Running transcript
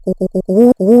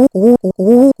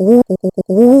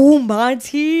Ooh,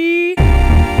 Monty.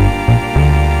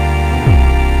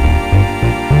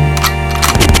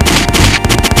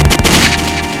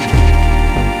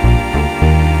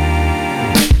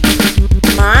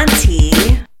 Monty.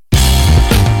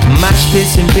 Mosh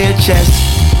pits and beer chests,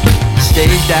 stage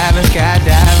diving,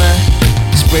 skydiving,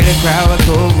 spray the crowd with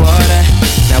cold water.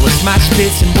 Now it's mosh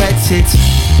pits and wet tits.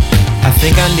 I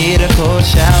think I need a cold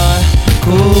shower,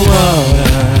 cool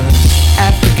water.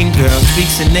 African girl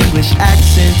speaks in English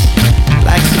accents,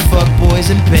 likes to fuck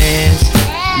boys in bands,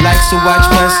 likes to watch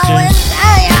westerns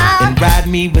and ride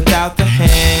me without the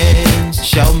hands.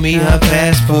 Show me her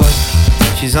passport,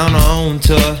 she's on her own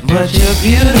tour, but you're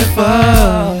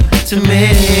beautiful to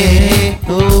me.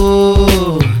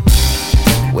 Ooh,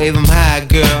 wave 'em high,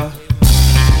 girl,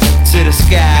 to the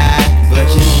sky, but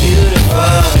you're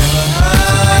beautiful to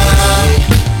me.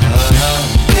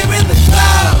 We're in the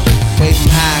clouds, wave 'em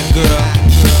high, girl.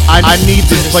 I need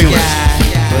this playlist.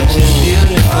 But you're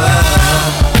beautiful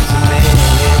to me.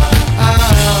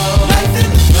 Oh, life in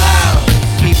the clouds,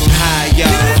 keep 'em high,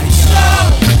 y'all,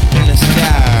 in the sky.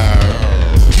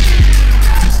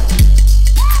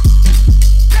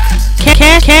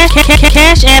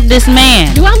 Cash app this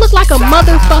man. Do I look like a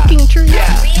motherfucking tree?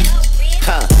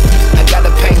 Huh. I got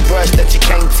a paintbrush that you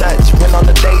can't touch. Went on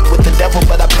a date with the devil,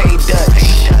 but I paid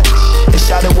Dutch. And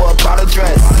shot it wore a Prada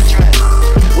dress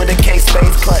with a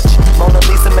K-Space clutch. Mona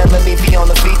Lisa, Melanie V on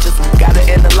the features. Got it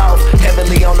in the loft,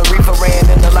 heavily on the reefer. Ran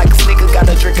in her like a sneaker. Got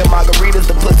her drinking margaritas.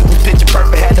 The pussy was picture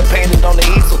perfect. Had to paint it on the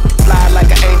easel. Fly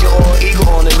like an angel or an eagle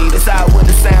on the knee. This how it would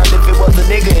sound if it was a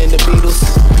nigga in the Beatles.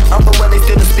 I'm the one they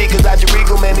steal the speakers out your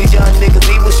regal. Man, these young niggas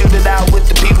evil. Shoot it out with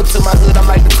the people to my hood. I'm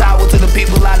like the tower to the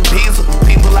people out in Pisa.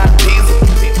 People out in Pisa.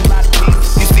 People out in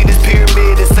Pisa. You see this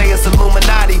pyramid and say it's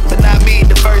Illuminati, but not me.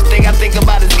 The first thing I think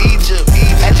about is Egypt.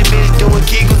 Had your bitch doing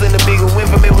Kegels in the bigger win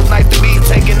from it was nice to be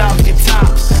taking off your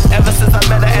top. Ever since I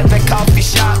met her at that coffee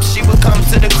shop, she would come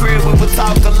to the crib, we would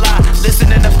talk a lot.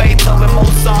 Listening to Beethoven,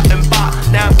 Mozart, and Bach.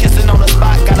 Now I'm kissing on the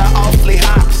spot, got her awfully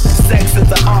hot. Sex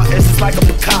is an art, it's just like a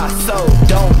Picasso.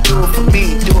 Don't do it for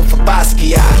me, do it for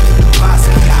Basquiat.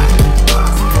 Basquiat.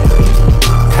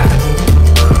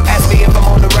 Ask me if I'm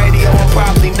on the radio, I'm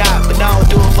probably not, but I don't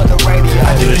do it for the radio.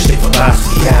 I do this shit for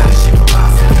Basquiat.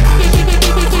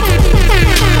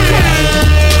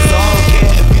 So I don't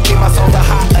care if you think my songs are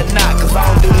hot or not, cause I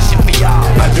don't do this shit for y'all.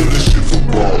 I do this shit for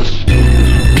boss.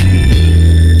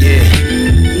 Yeah.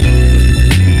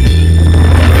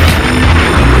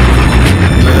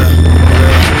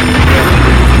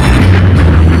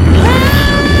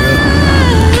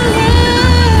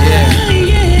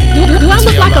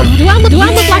 Do I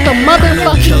look like a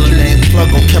motherfucking killer named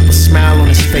Pluggo kept a smile on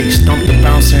his face. Dumped the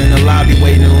bouncer in the lobby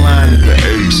waiting in line.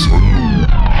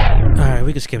 Alright,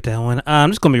 we can skip that one.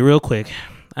 This is gonna be real quick.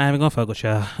 I ain't gonna fuck with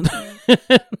y'all.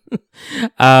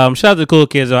 Shout out to the cool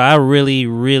kids though. I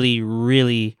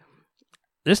really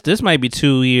this might be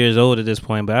 2 years old at this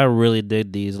point, but I really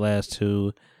did these last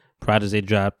two projects they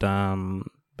dropped.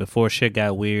 Before Shit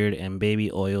Got Weird and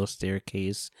Baby Oil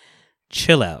Staircase.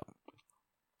 Chill Out.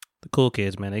 The cool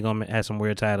kids, man. They gonna have some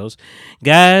weird titles.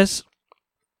 Guys,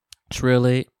 it's real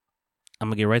late. I'm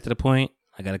gonna get right to the point.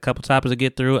 I got a couple topics to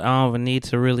get through. I don't even need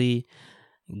to really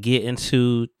get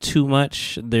into too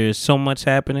much. There's so much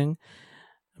happening.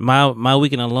 My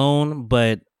weekend alone,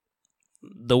 but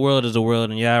the world is the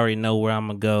world, and y'all already know where I'm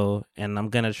gonna go, and I'm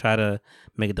gonna try to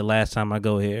make it the last time I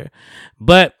go here.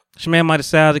 But it's your man Monty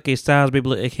Styles, aka Styles,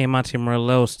 baby, aka Monty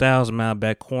Merlot, Styles, my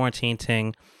back, quarantine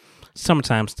ting,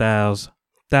 summertime Styles.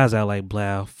 Styles out like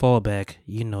blow, fall back,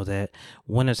 you know that.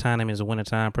 Wintertime is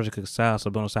wintertime, pressure cook style,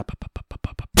 so bonus side,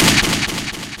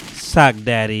 sock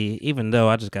daddy, even though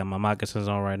I just got my moccasins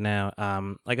on right now.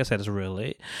 Like I said, it's real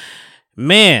late.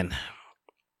 Man,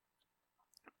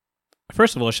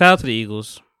 first of all, shout out to the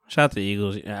Eagles. Shout out to the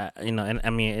Eagles. You know, and I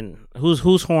mean, and who's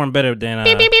horn better than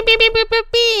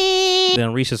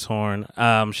Reese's horn?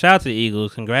 Shout out to the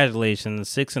Eagles. Congratulations,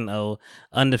 6-0,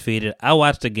 undefeated. I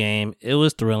watched the game. It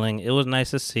was thrilling. It was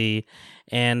nice to see,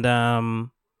 and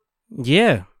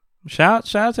yeah,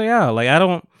 shout out to y'all. Like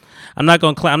I'm not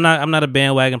gonna claim. I'm not a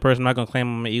bandwagon person. I'm not gonna claim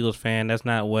I'm an Eagles fan. That's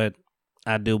not what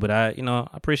I do. But I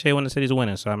appreciate when the city's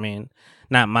winning. So I mean,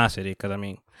 not my city, because I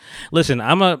mean, listen,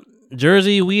 I'm a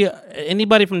Jersey,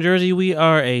 anybody from Jersey, we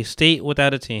are a state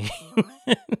without a team.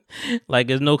 Like,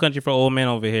 there's no country for old men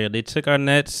over here. They took our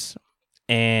nets,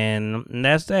 and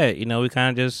that's that. You know, we kind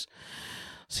of just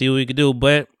see what we could do.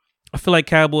 But I feel like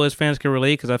Cowboys fans can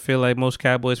relate, because I feel like most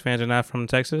Cowboys fans are not from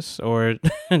Texas, or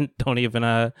don't even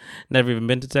never even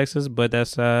been to Texas. But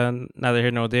that's neither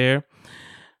here nor there.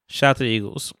 Shout out to the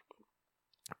Eagles.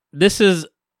 This is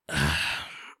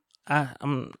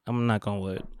I'm not going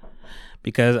wood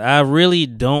because I really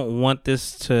don't want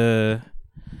this to.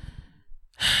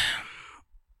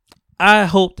 I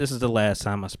hope this is the last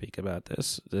time I speak about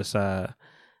this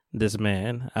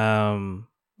man.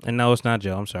 And no, it's not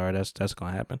Joe. I'm sorry. That's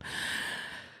gonna happen.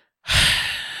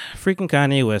 Freaking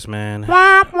Kanye West, man.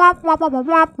 That's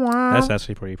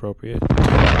actually pretty appropriate.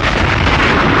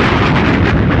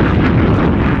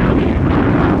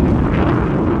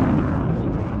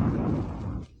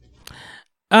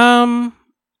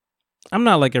 I'm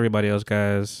not like everybody else,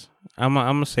 guys. I'm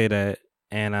gonna say that,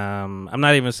 and I'm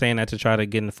not even saying that to try to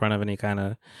get in front of any kind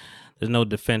of. There's no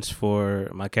defense for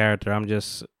my character. I'm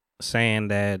just saying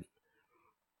that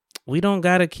we don't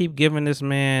gotta keep giving this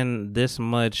man this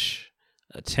much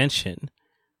attention.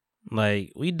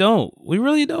 Like we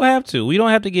really don't have to. We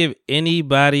don't have to give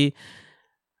anybody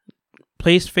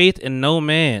place faith in no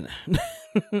man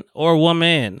or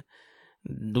woman.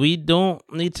 We don't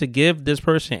need to give this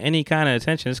person any kind of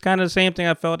attention. It's kind of the same thing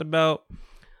I felt about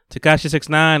Tekashi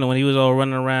 6ix9ine when he was all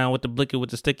running around with the blicky, with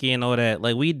the sticky and all that.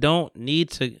 Like, we don't need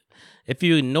to. If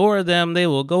you ignore them, they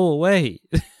will go away.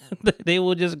 They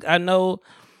will just, I know.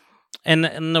 And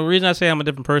the reason I say I'm a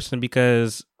different person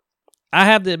because I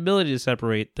have the ability to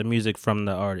separate the music from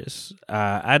the artist.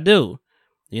 I do.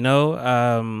 You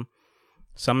know,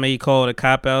 some may call it a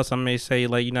cop out. Some may say,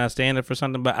 like, you're not standing for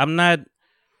something, but I'm not.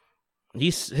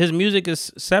 His music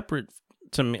is separate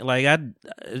to me. Like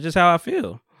it's just how I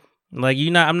feel. Like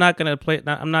I'm not gonna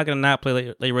not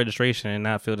play late registration and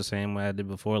not feel the same way I did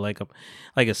before. Like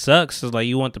it sucks. It's like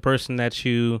you want the person that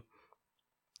you're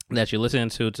listening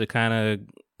to kind of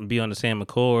be on the same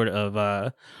accord of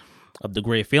the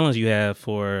great feelings you have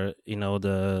for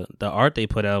the art they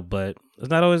put out, but it's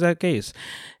not always that case.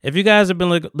 If you guys have been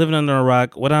living under a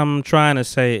rock, what I'm trying to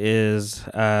say is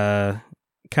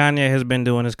Kanye has been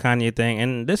doing his Kanye thing,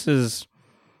 and this is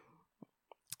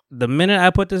the minute I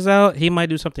put this out, he might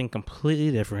do something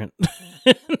completely different.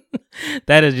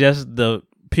 That is just the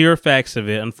pure facts of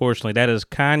it. Unfortunately, that is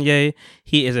Kanye.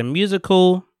 He is a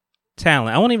musical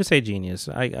talent. I won't even say genius.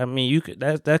 I mean, you could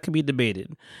that could be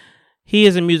debated. He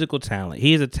is a musical talent.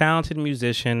 He is a talented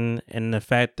musician, and the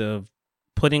fact of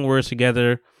putting words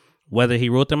together, whether he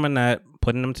wrote them or not,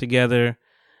 putting them together,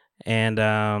 and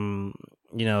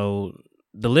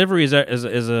delivery is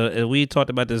a we talked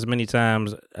about this many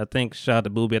times. I think shout out to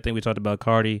Booby. I think we talked about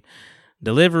Cardi.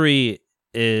 Delivery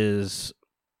is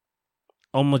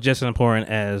almost just as important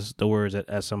as the words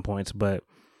at some points, but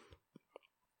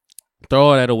throw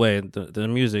all that away. The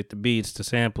music, the beats, the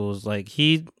samples, like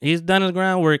he's done his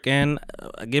groundwork, and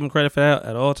I give him credit for that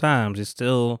at all times. He's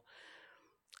still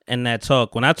in that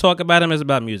talk. When I talk about him, it's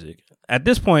about music. At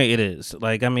this point, it is.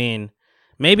 Like, I mean,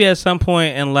 maybe at some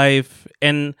point in life,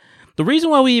 and the reason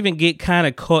why we even get kind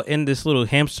of caught in this little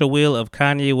hamster wheel of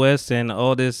Kanye West and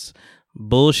all this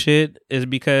bullshit is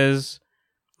because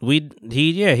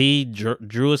he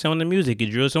drew us in with the music. He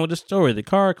drew us in with the story, the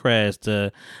car crash,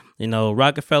 the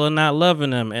Rockefeller not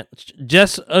loving him. And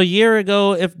just a year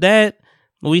ago, if that,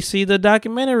 we see the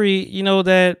documentary,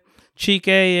 that Chike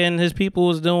and his people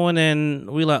was doing,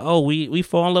 and we like, oh, we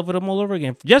fall in love with him all over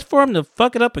again, just for him to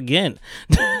fuck it up again.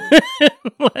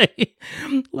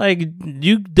 like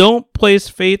you don't place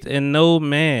faith in no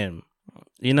man,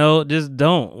 just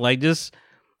don't. Like, just,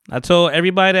 I told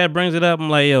everybody that brings it up, I'm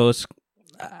like, yo,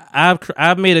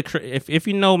 I've made if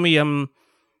you know me, I'm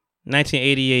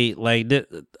 1988. Like,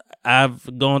 I've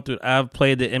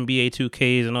played the NBA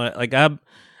 2Ks and all that. Like, I've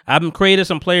created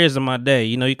some players in my day.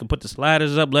 You can put the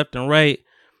sliders up left and right.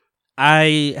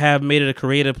 I have made it a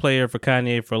creative player for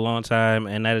Kanye for a long time,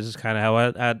 and that is just kind of how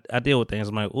I deal with things.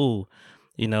 I'm like, ooh,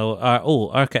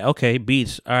 okay,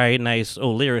 beats, all right, nice.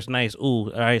 Oh, lyrics, nice.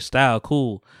 Ooh, all right, style,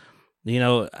 cool.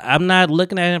 I'm not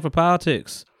looking at him for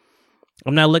politics.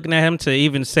 I'm not looking at him to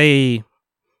even say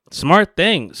smart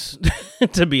things.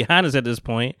 To be honest, at this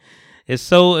point, it's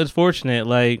fortunate.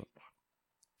 Like,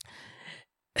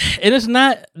 and it's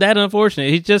not that unfortunate.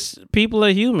 He's just, people are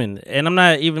human, and I'm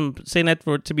not even saying that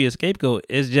to be a scapegoat.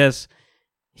 It's just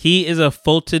he is a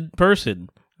faulted person,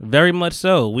 very much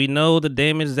so. We know the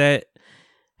damage that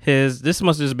this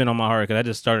must have just been on my heart because I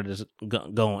just started this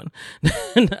going.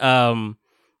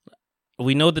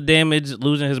 We know the damage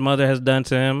losing his mother has done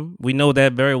to him. We know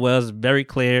that very well. It's very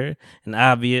clear and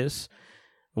obvious.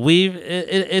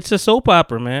 It's a soap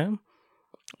opera, man.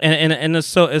 And it's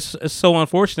so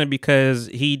unfortunate because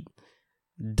he's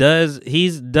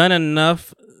done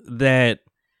enough that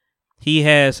he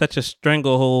has such a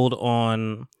stranglehold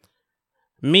on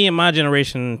me and my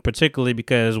generation, particularly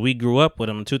because we grew up with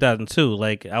him in 2002.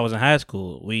 Like, I was in high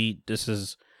school. We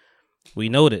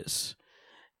know this,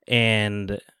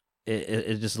 and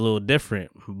it's just a little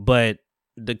different. But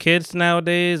the kids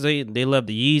nowadays, they love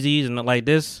the Yeezys and like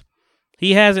this.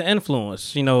 He has an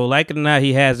influence, like it or not,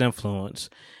 he has influence.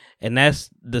 And that's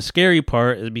the scary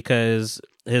part, is because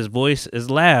his voice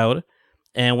is loud,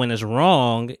 and when it's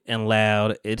wrong and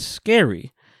loud, it's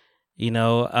scary.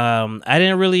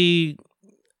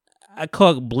 I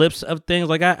caught blips of things.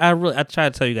 Like I try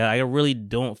to tell you guys, I really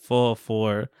don't fall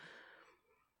for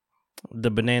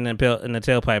the banana in the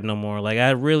tailpipe no more. Like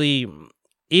I really,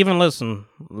 even listen,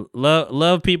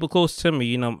 love people close to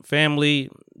me. Family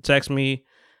text me,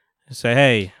 say,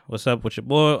 "Hey, what's up with your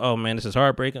boy? Oh man, this is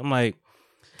heartbreaking." I'm like,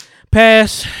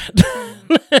 pass.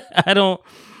 I don't.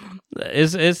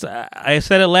 It's. I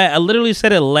said it. I literally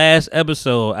said it last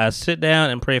episode. I sit down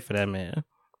and pray for that man,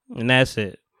 and that's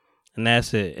it. And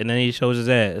then he shows his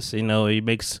ass. He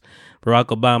makes Barack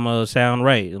Obama sound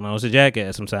right. It's a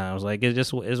jackass sometimes. Like, it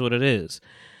just is what it is.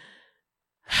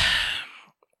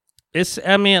 It is,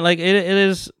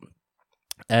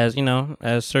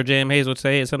 as Sir J.M. Hayes would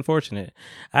say, it's unfortunate.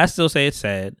 I still say it's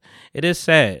sad. It is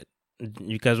sad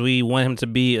because we want him to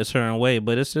be a certain way,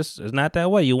 but it's not that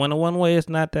way. You want it one way, it's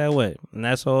not that way. And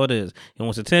that's all it is. He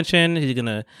wants attention. He's going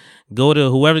to go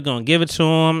to whoever's going to give it to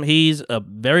him. He's a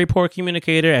very poor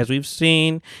communicator, as we've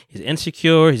seen. He's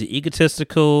insecure. He's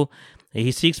egotistical.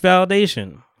 He seeks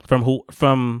validation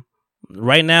from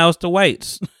right now it's the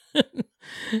whites.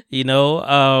 It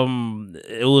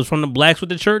was from the blacks with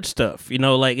the church stuff.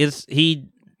 He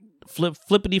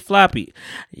flippity floppy.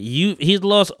 He's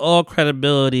lost all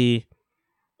credibility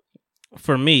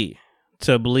for me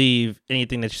to believe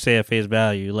anything that you say at face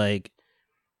value.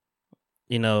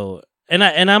 And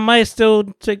I might still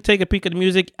take a peek at the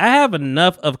music. I have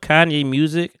enough of Kanye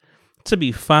music to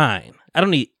be fine. I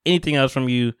don't need anything else from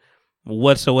you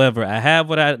whatsoever. I have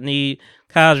what I need.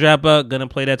 College Dropout, gonna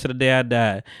play that to the day I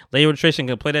die. Late Registration,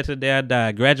 gonna play that to the day I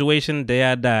die. Graduation, day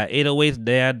I die. 808s,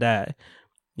 day I die.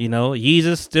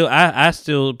 Yeezus, still, I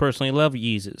still personally love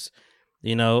Yeezus.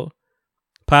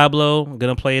 Pablo,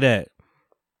 gonna play that.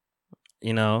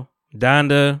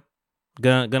 Donda,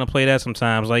 gonna play that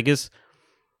sometimes. Like, it's,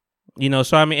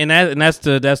 so I mean, and that's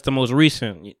the most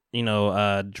recent,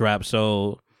 drop.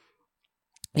 So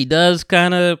he does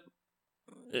kind of,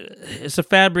 it's a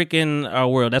fabric in our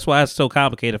world. That's why it's so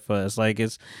complicated for us. Like,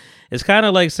 it's kind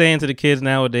of like saying to the kids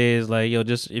nowadays, like, yo,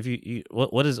 just if you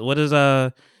what is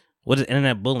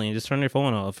internet bullying? Just turn your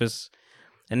phone off.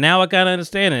 And now I kind of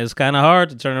understand it. It's kind of hard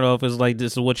to turn it off. It's like,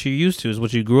 this is what you're used to. It's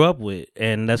what you grew up with,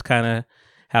 and that's kind of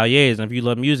how he is. And if you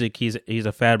love music, he's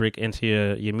a fabric into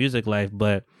your music life.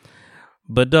 But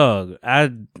dog,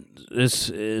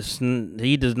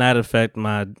 he does not affect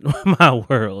my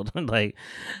world. Like,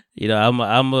 I'm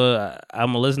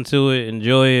a listen to it,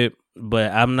 enjoy it,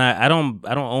 but I don't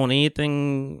own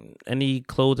anything, any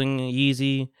clothing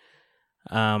Yeezy.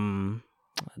 I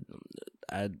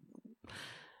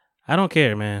don't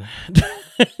care, man.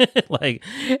 Like,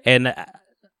 and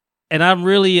I'm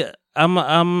really,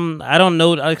 I don't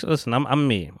know. Listen, I'm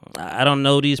me. I don't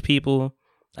know these people.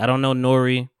 I don't know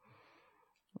Nori.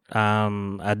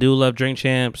 I do love Drink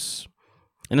Champs,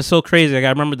 and it's so crazy. Like, I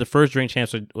remember the first Drink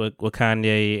Champs with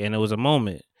Kanye, and it was a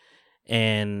moment.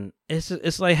 And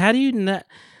it's like, how do you not?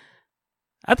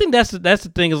 I think that's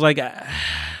the thing. Is like,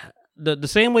 the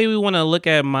same way we want to look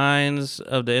at minds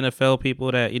of the NFL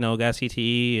people that got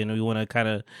CTE, and we want to kind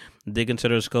of dig into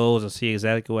their skulls and see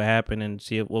exactly what happened and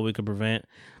see what we could prevent.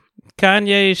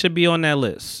 Kanye should be on that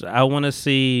list. I want to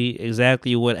see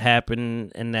exactly what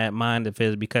happened in that mind of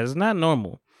his, because it's not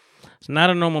normal. It's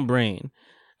not a normal brain.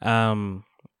 And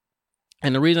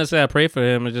the reason I say I pray for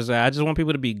him is I just want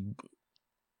people to be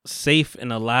safe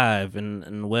and alive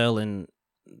and well and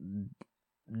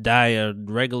die a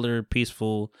regular,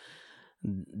 peaceful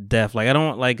death. Like, I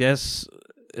don't like it's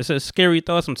a scary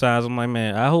thought sometimes. I'm like,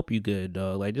 man, I hope you good,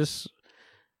 dog. Like, just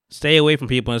stay away from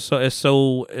people. And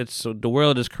the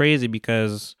world is crazy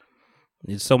because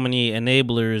there's so many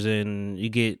enablers, and you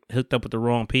get hooked up with the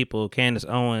wrong people. Candace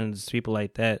Owens, people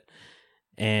like that.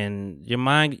 And your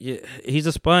mind, he's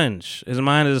a sponge. His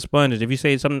mind is a sponge. If you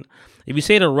say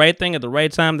the right thing at the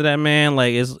right time to that man,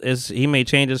 like, he may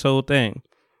change his whole thing,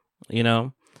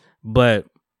 But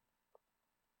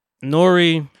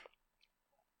Nori,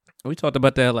 we talked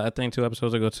about that, I think, 2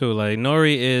 episodes ago too. Like,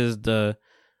 Nori is the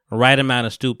right amount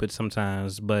of stupid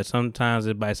sometimes, but sometimes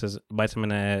it bites him in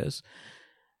the ass.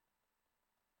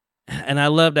 And I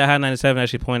love that Hot 97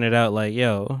 actually pointed out, like,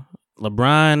 yo,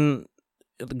 LeBron.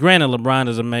 Granted, LeBron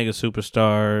is a mega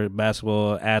superstar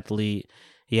basketball athlete.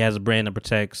 He has a brand to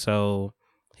protect, so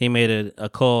he made a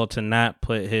call to not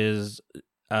put his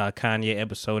Kanye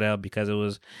episode out because it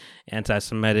was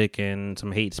anti-Semitic and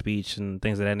some hate speech and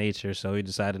things of that nature. So he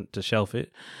decided to shelf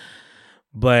it.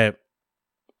 But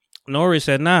Nori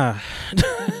said, nah.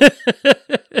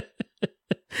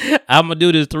 I'm going to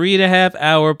do this 3.5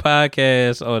 hour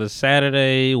podcast on a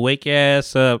Saturday. Wake your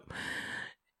ass up.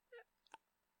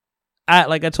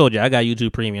 Like I told you, I got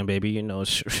YouTube Premium, baby. You know,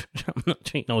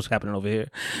 you know what's happening over here.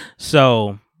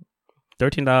 So,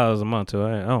 $13 a month, too.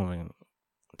 I don't even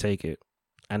take it.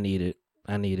 I need it.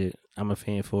 I'm a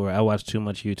fan for it. I watch too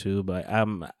much YouTube.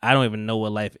 I don't even know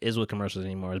what life is with commercials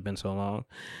anymore. It's been so long.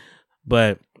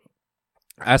 But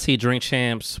I see Drink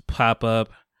Champs pop up.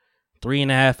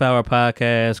 3.5 hour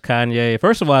podcast, Kanye.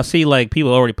 First of all, I see like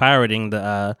people already pirating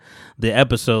the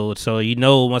episode, so you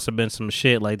know it must have been some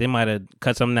shit. Like they might have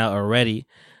cut something out already,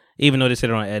 even though they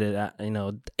said it on edit.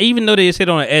 Even though they said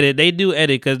on edit, they do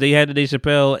edit because they had the Dave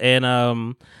Chappelle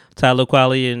and Tyler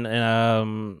Qualley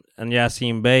and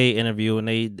Yassine Bey interview, and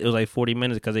it was like 40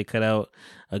 minutes because they cut out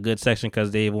a good section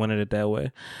because they wanted it that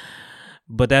way.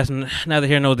 But that's neither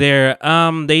here nor there.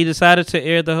 They decided to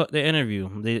air the interview.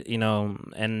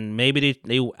 And maybe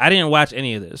they. I didn't watch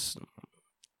any of this.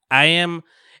 And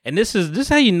this is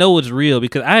how you know it's real,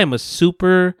 because I am a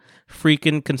super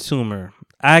freaking consumer.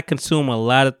 I consume a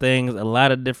lot of things, a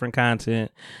lot of different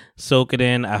content, soak it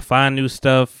in. I find new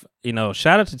stuff.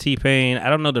 Shout out to T-Pain. I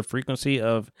don't know the frequency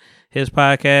of his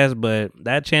podcast, but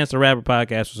that Chance the Rapper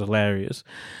podcast was hilarious.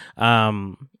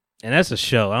 And that's a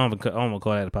show. I don't want to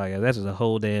call that a podcast. That's just a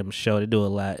whole damn show. They do a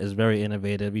lot. It's very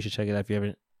innovative. You should check it out if you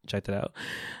haven't checked it out.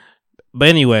 But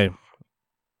anyway,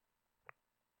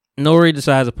 Nori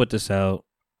decides to put this out.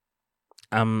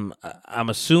 I'm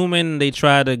assuming they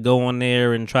try to go on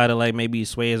there and try to like maybe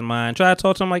sway his mind. Try to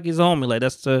talk to him like he's a homie. Like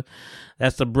that's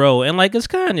the bro. And like it's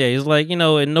Kanye. It's like, and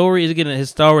Nori is getting, his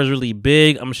star is really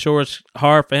big. I'm sure it's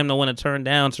hard for him to want to turn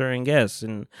down certain guests,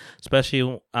 and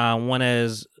especially one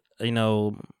as,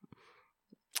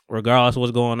 regardless of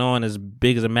what's going on, as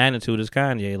big as a magnitude as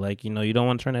Kanye. Like, you don't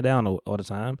want to turn it down all the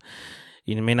time.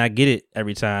 You may not get it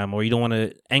every time, or you don't want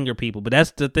to anger people. But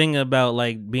that's the thing about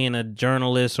like being a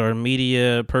journalist or a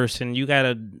media person. You got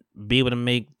to be able to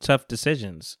make tough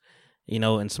decisions,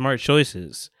 and smart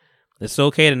choices. It's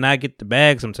okay to not get the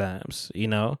bag sometimes,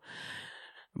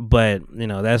 But,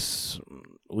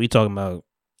 we talking about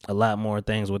a lot more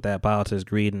things with that, politics,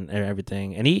 greed, and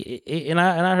everything. And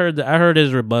I heard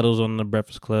his rebuttals on the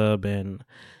Breakfast Club and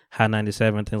Hot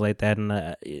 97, things like that. And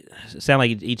it sounded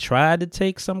like he tried to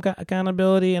take some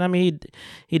accountability. And I mean,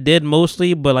 he did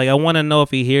mostly, but like I want to know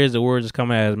if he hears the words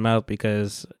coming out of his mouth,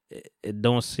 because it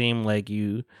don't seem like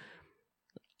you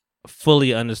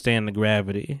fully understand the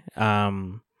gravity.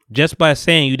 Just by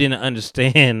saying you didn't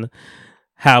understand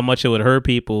how much it would hurt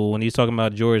people when he's talking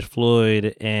about George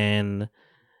Floyd and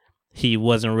he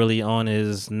wasn't really on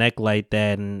his neck like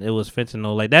that, and it was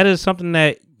fentanyl. Like, that is something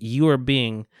that you are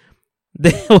being.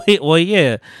 Well,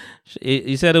 yeah,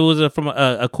 he said it was from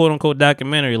a quote unquote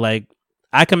documentary. Like,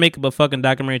 I can make up a fucking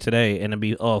documentary today and it'd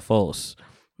be all false.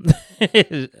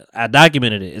 I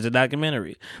documented it. It's a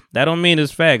documentary. That don't mean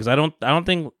it's facts. I don't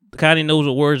think Kanye knows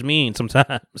what words mean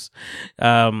sometimes.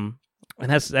 And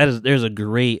there's a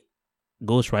great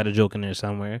ghostwriter joke in there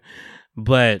somewhere,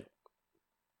 but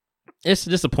it's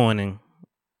disappointing.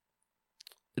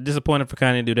 It's disappointing for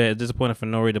Kanye to do that. It's disappointing for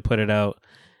Nori to put it out.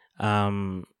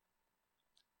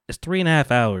 It's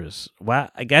 3.5 hours. Why?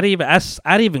 I didn't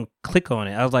even click on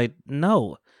it. I was like,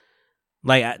 no.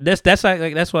 Like that's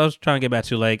what I was trying to get back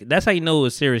to. Like, that's how you know it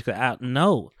was serious.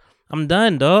 No, I'm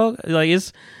done, dog. Like,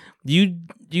 it's you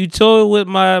told with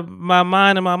my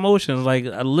mind and my emotions. Like,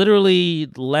 I literally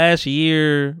last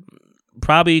year,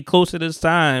 probably close to this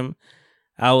time,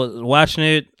 I was watching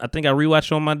it. I think I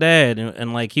rewatched it on my dad,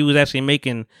 and like he was actually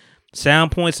making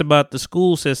sound points about the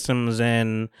school systems,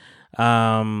 and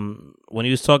when he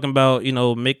was talking about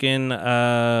making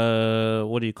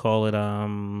what do you call it,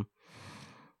 I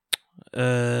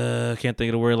can't think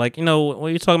of the word, like when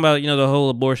you're talking about the whole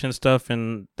abortion stuff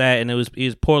and that, and he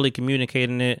was poorly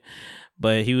communicating it,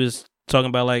 but he was talking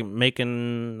about like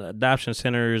making adoption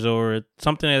centers or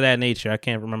something of that nature. I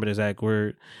can't remember the exact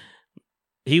word.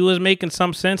 He was making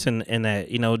some sense in that,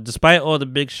 despite all the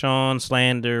Big Sean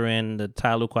slander and the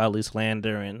Tyler Qualley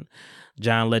slander and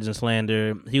John Legend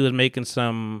slander, he was making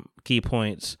some key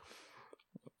points.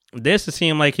 This to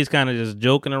seem like he's kind of just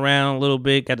joking around a little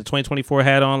bit, got the 2024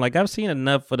 hat on. Like, I've seen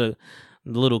enough for the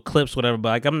little clips, whatever, but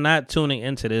like, I'm not tuning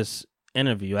into this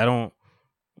interview. I'm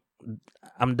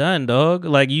done, dog.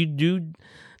 Like, you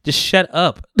just shut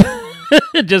up.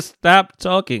 Just stop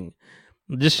talking.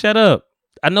 Just shut up.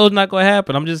 I know it's not gonna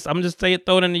happen. I'm just saying,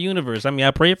 throw it in the universe. I mean,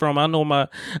 I pray for him. I don't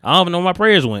even know where my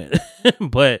prayers went.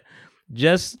 But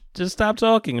just stop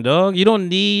talking, dog. You don't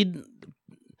need.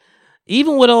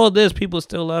 Even with all this, people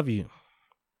still love you.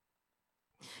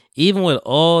 Even with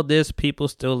all this, people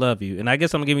still love you. And I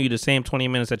guess I'm giving you the same 20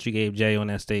 minutes that you gave Jay on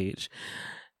that stage.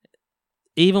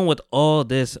 Even with all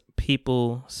this,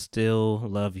 people still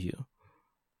love you.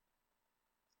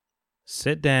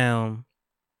 Sit down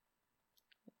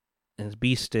and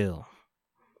be still.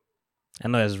 I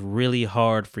know that's really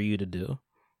hard for you to do.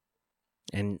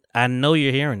 And I know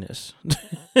you're hearing this.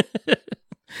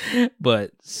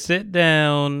 But sit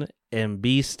down and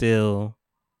be still.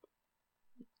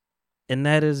 And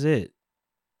that is it.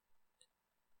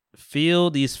 Feel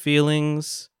these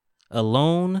feelings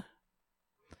alone.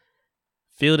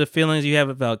 Feel the feelings you have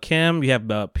about Kim, you have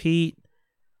about Pete.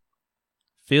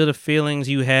 Feel the feelings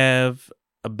you have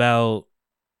about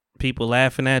people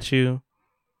laughing at you.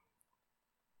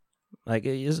 Like,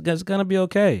 it's gonna be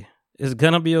okay. It's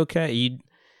gonna be okay. You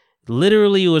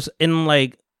literally was in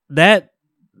like that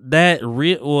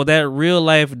real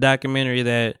life documentary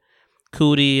that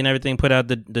Cootie and everything put out,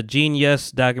 the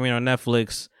Genius documentary on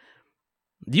Netflix.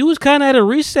 You was kind of at a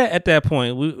reset at that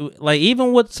point. We like,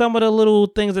 even with some of the little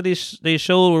things that they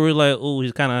showed where we were like, oh,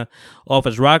 he's kind of off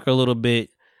his rocker a little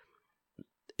bit.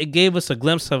 It gave us a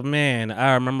glimpse of, man,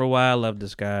 I remember why I love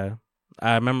this guy.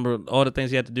 I remember all the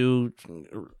things he had to do,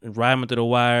 riding through the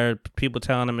wire, people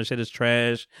telling him his shit is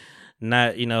trash,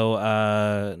 not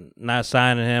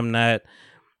signing him, not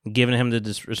giving him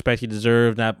the respect he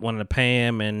deserved, not wanting to pay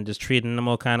him, and just treating him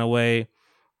all kind of way,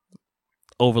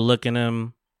 overlooking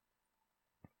him.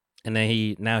 And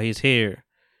then now he's here.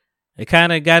 It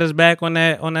kind of got us back on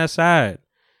that side.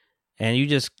 And you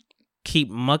just keep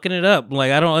mucking it up.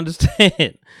 Like, I don't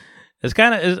understand. It's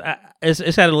kind of,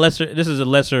 it's at a lesser, this is a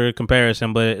lesser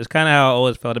comparison, but it's kind of how I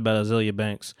always felt about Azealia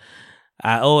Banks.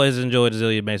 I always enjoyed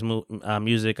Azealia Banks'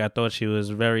 music. I thought she was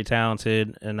very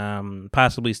talented, and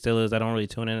possibly still is. I don't really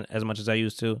tune in as much as I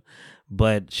used to,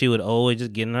 but she would always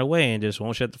just get in her way and just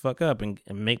won't shut the fuck up and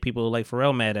make people like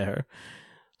Pharrell mad at her.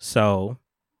 So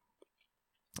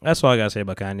that's all I gotta say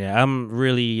about Kanye.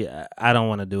 I don't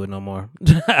want to do it no more.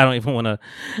 I don't even want to,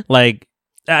 like,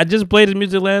 I just played his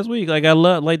music last week. Like, I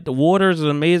love, like, The Water is an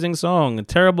amazing song. A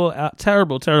terrible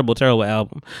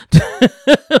album.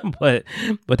 but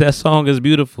that song is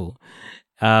beautiful.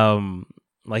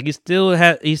 Like, he still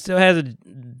has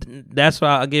that's why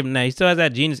I'll give him that. He still has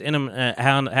that genius in him,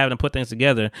 having to put things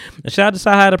together. And shout out to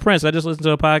Sahai the Prince. I just listened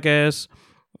to a podcast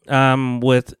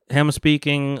with him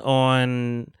speaking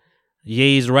on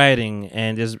Ye's writing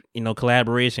and just,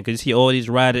 collaboration. Because you see all these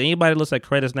writers. Anybody that looks at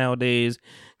credits nowadays,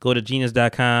 go to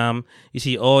genius.com. You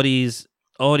see all these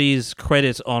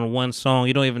credits on one song.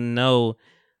 You don't even know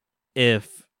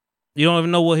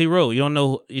what he wrote. You don't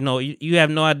know, you have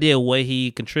no idea what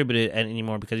he contributed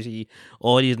anymore, because you see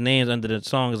all these names under the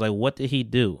song. Is like, what did he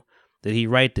do? Did he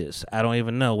write this? I don't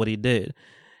even know what he did.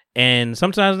 And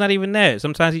sometimes not even that.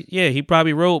 Sometimes he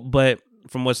probably wrote, but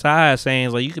from what Sai is saying,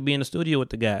 is like, you could be in the studio with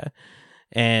the guy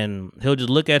and he'll just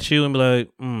look at you and be like,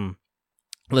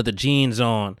 let the jeans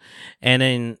on. And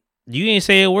then you ain't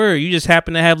say a word. You just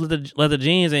happen to have leather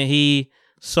jeans, and he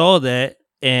saw that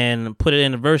and put it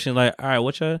in the verse. And like, all right,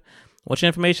 what's your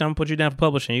information? I'm gonna put you down for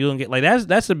publishing. You're gonna get, like,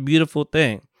 that's a beautiful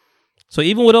thing. So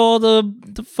even with all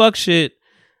the fuck shit,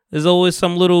 there's always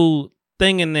some little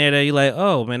thing in there that you're like,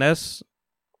 oh man, that's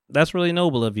really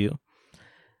noble of you.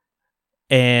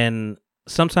 And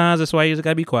sometimes that's why you just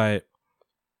gotta be quiet.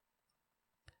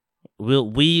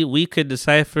 We could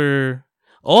decipher.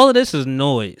 All of this is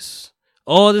noise.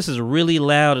 All of this is really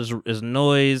loud. Is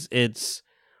noise. And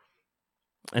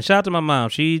shout out to my mom.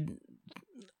 It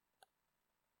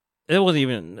wasn't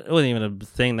even a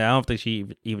thing that I don't think she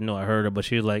even knew I heard her. But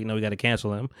she was like, we got to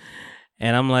cancel him.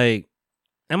 And I'm like,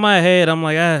 in my head, I'm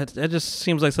like, that just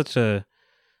seems like such a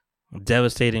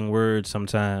devastating word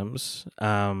sometimes.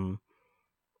 And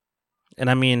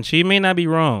I mean, she may not be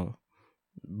wrong,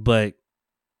 but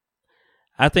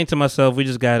I think to myself, we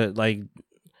just got to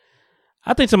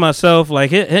he's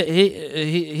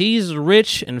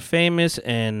rich and famous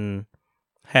and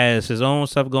has his own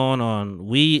stuff going on.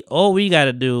 All we got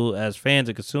to do as fans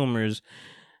and consumers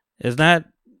is not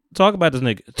talk about this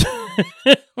nigga.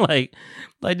 like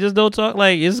just don't talk.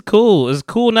 Like, it's cool. It's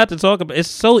cool not to talk about. It's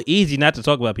so easy not to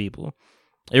talk about people.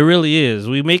 It really is.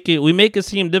 We make it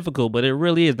seem difficult, but it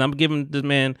really is. I'm giving this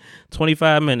man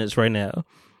 25 minutes right now.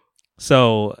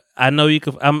 So I know you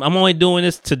could. I'm only doing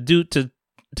this to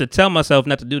tell myself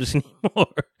not to do this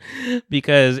anymore,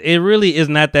 because it really is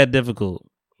not that difficult.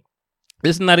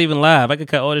 This is not even live. I could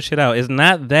cut all this shit out. It's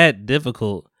not that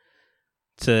difficult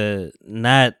to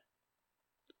not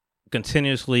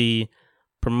continuously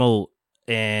promote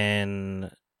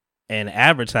and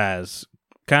advertise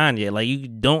Kanye. Like, you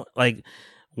don't, like,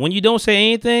 when you don't say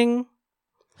anything,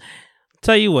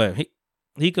 tell you what,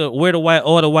 he could wear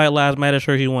all the White Lives Matter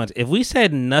shirts he wants. If we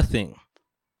said nothing,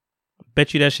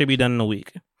 bet you that should be done in a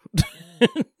week.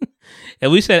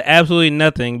 If we said absolutely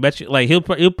nothing, bet you, like,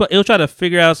 he'll try to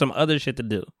figure out some other shit to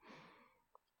do.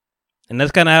 And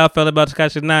that's kind of how I felt about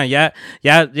Tekashi 9.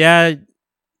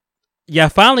 Y'all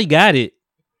finally got it.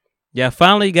 Y'all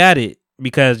finally got it,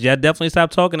 because y'all definitely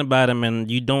stopped talking about him,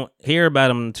 and you don't hear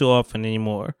about him too often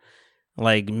anymore.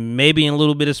 Like, maybe in a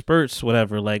little bit of spurts,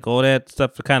 whatever. Like, all that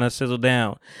stuff to kind of sizzle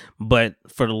down. But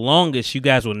for the longest, you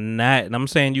guys were not, and I'm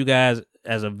saying you guys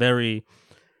as a very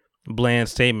bland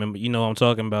statement, but you know what I'm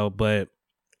talking about. But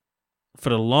for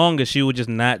the longest, you would just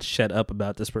not shut up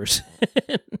about this person.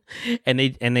 and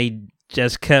they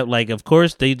just kept, like, of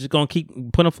course, they just gonna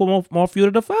keep putting more fuel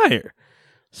to the fire.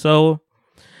 So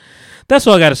that's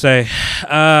all I gotta say.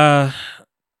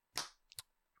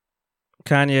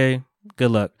 Kanye,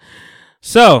 good luck.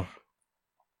 So,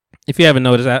 if you haven't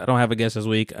noticed, I don't have a guest this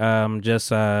week. Just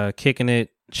kicking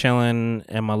it, chilling,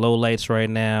 and my low lights right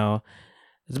now.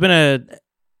 It's been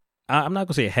I'm not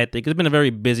gonna say hectic. It's been a very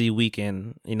busy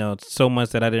weekend. You know, so much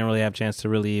that I didn't really have a chance to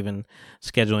really even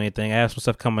schedule anything. I have some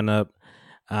stuff coming up.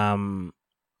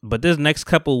 But this next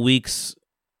couple weekends,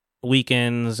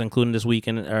 including this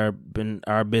weekend,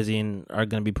 are busy and are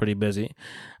going to be pretty busy.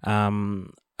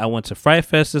 I went to Fright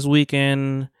Fest this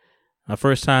weekend, my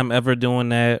first time ever doing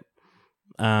that.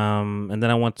 And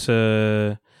then I went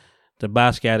to the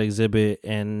Basquiat exhibit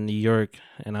in New York,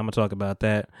 and I'm gonna talk about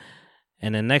that.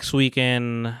 And then next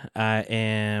weekend,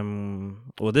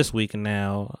 this weekend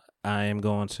now, I am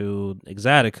going to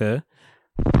Exotica.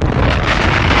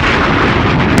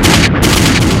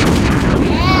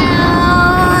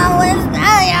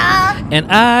 And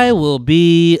I will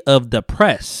be of the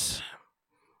press.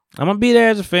 I'm going to be there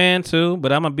as a fan too,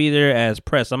 but I'm going to be there as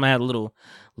press. I'm going to have a little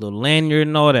lanyard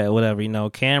and all that, whatever,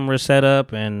 camera set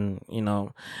up, and,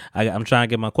 I'm trying to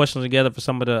get my questions together for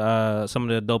some of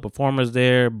the adult performers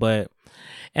there.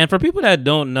 And for people that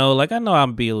don't know, like, I know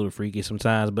I'm be a little freaky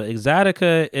sometimes, but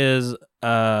Exotica is,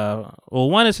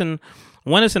 one is in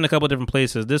a couple of different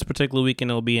places. This particular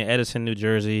weekend, it will be in Edison, New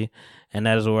Jersey, and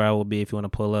that is where I will be if you want to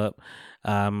pull up.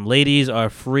 Ladies are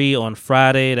free on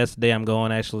Friday. That's the day I'm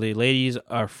going, actually. Ladies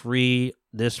are free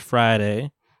this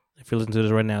Friday. If you're listening to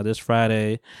this right now, this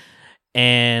Friday.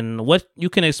 And what you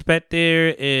can expect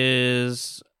there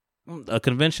is a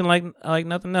convention like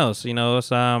nothing else.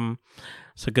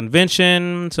 It's a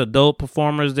convention. It's adult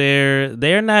performers there.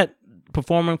 They're not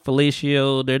performing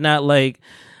fellatio. They're not like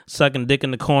sucking dick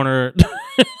in the corner.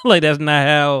 Like, that's not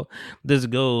how this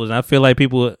goes. And I feel like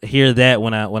people hear that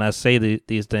when I say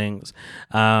these things.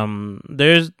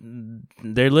 They're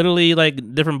literally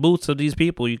like different booths of these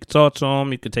people. You can talk to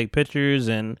them, you can take pictures,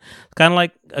 and kind of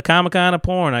like a Comic-Con of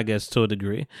porn, I guess, to a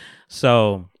degree.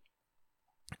 So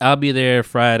I'll be there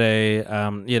Friday.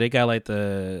 They got like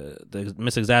the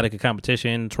Miss Exotica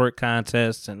competition, twerk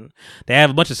contests, and they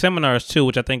have a bunch of seminars too,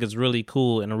 which I think is really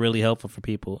cool and really helpful for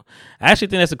people. I actually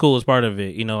think that's the coolest part of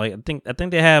it. I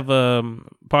think they have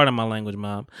pardon my language,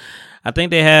 Mom. I think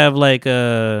they have like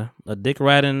a dick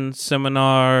riding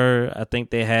seminar. I think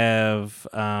they have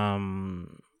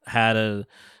how to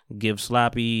give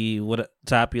sloppy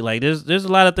toppy. Like, there's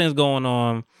a lot of things going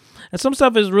on. And some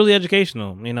stuff is really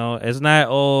educational, It's not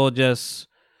all just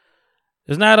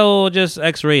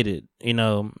X-rated,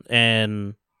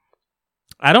 And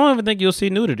I don't even think you'll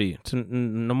see nudity.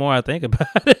 The more I think about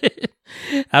it,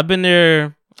 I've been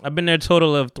there a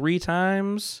total of 3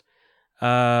 times.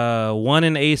 One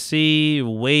in AC,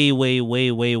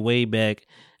 way back.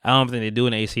 I don't think they do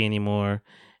an AC anymore.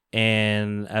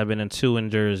 And I've been in 2 in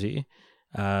Jersey.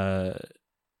 And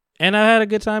I had a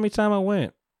good time each time I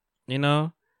went,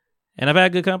 And I've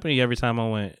had good company every time I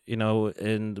went,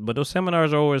 but those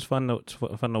seminars are always fun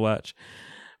to watch.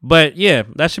 But yeah,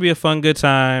 that should be a fun, good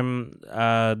time.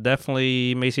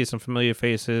 Definitely may see some familiar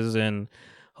faces, and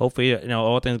hopefully,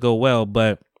 all things go well.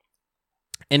 But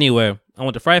anyway, I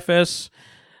went to Fright Fest.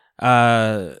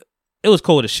 It was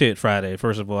cold as shit Friday,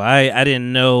 first of all. I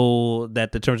didn't know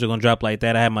that the temps were going to drop like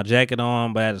that. I had my jacket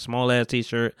on, but I had a small-ass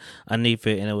T-shirt underneath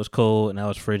it, and it was cold, and I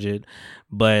was frigid.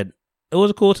 But it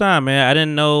was a cool time, man. I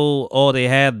didn't know all they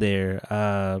had there.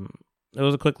 It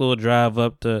was a quick little drive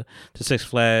up to Six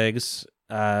Flags.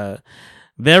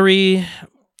 Very,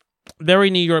 very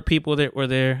New York people that were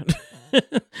there.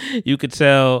 You could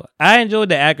tell. I enjoyed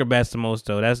the acrobats the most,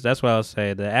 though. That's what I'll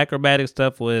say. The acrobatic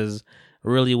stuff was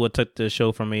really what took the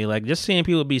show from me. Like just seeing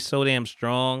people be so damn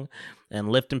strong and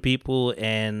lifting people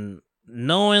and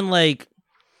knowing like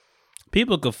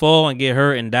people could fall and get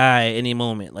hurt and die at any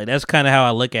moment. Like that's kind of how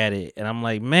I look at it. And I'm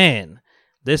like, man,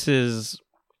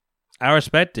 I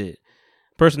respect it.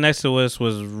 Person next to us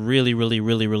was really, really,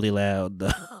 really, really loud.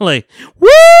 Like,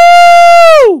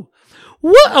 woo!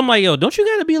 What? I'm like, yo, don't you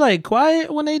gotta be like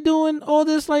quiet when they doing all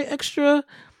this like extra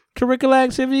curricular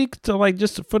activity to like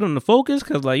just for them to focus?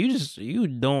 Cause like you just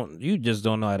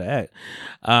don't know how to act.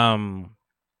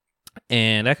 And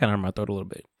that kind of hurt my throat a little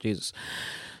bit. Jesus.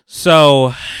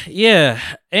 So yeah,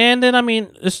 and then I mean,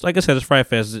 it's like I said, it's Fright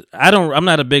Fest. I'm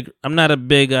not a big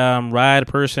ride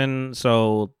person.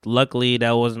 So luckily,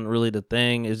 that wasn't really the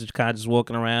thing. It's just kind of just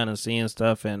walking around and seeing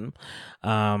stuff, and they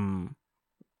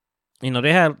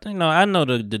had, I know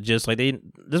the gist. Like this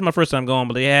is my first time going,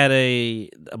 but they had a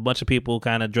bunch of people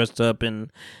kind of dressed up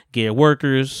in gear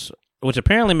workers, which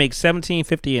apparently makes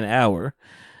 $17.50 an hour.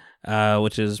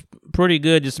 Which is pretty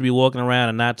good just to be walking around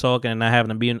and not talking and not having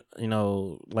to be,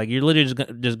 like you're literally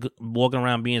just walking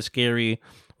around being scary.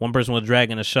 One person was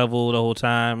dragging a shovel the whole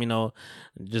time,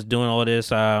 just doing all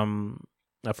this. My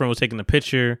friend was taking a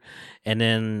picture, and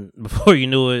then before you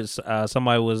knew it,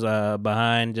 somebody was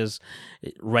behind just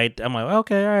right. I'm like,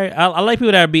 okay, all right. I like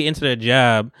people that be into their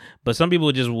job, but some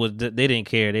people just they didn't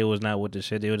care. They was not with the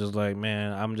shit. They were just like,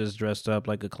 man, I'm just dressed up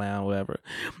like a clown, whatever.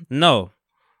 No.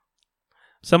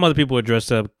 Some other people were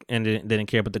dressed up and didn't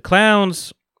care, but the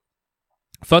clowns,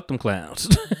 fuck them clowns.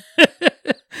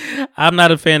 I'm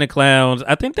not a fan of clowns.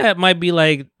 I think that might be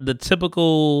like the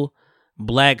typical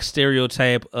black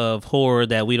stereotype of horror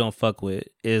that we don't fuck with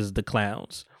is the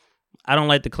clowns. I don't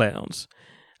like the clowns.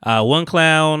 One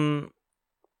clown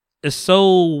is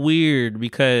so weird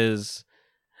because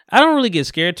I don't really get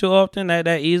scared too often that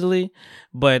easily,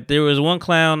 but there was one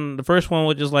clown, the first one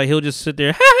was just like, he'll just sit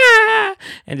there,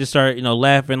 and just start,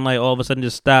 laughing, like all of a sudden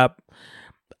just stop.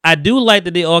 I do like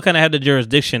that they all kind of have the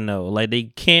jurisdiction though. Like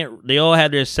they all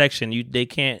have their section. They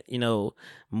can't,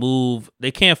 move.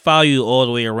 They can't follow you all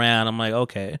the way around. I'm like,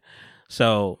 okay.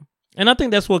 So, and I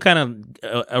think that's what kind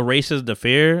of erases the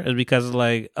fear is because it's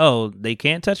like, oh, they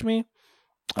can't touch me.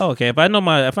 Oh, okay. If I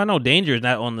know danger is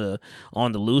not on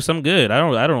the loose, I'm good.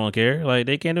 I don't care. Like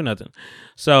they can't do nothing.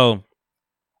 So,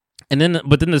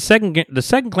 but then the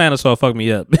second clown I saw fucked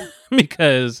me up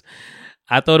because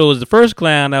I thought it was the first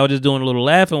clown. I was just doing a little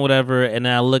laugh and whatever, and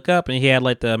then I look up and he had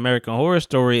like the American Horror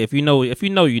Story. If you know,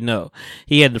 you know.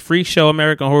 He had the Freak Show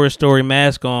American Horror Story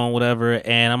mask on, whatever,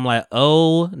 and I'm like,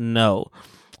 oh no,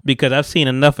 because I've seen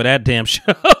enough of that damn show.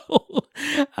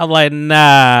 I'm like,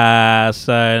 nah,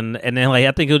 son. And then like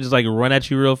I think he'll just like run at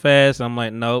you real fast. I'm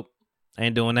like, nope, I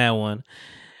ain't doing that one.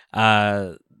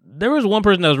 There was one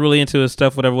person that was really into his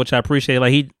stuff, whatever, which I appreciate.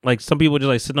 Like some people just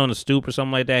like sitting on the stoop or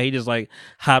something like that. He just like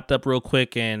hopped up real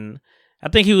quick, and I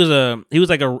think he was a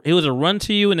run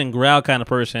to you and then growl kind of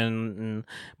person. And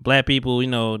black people, we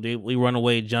run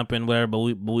away, jumping, whatever, but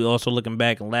we also looking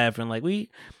back and laughing. Like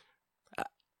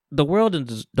the world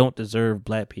don't deserve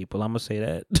black people. I'm gonna say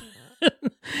that,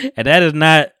 and that is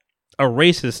not a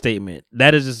racist statement.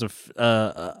 That is just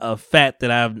a fact that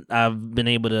I've been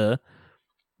able to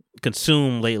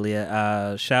consume lately.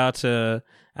 Shout out to,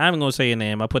 I'm gonna say your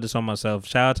name, I put this on myself.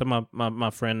 Shout out to my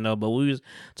friend though, but we was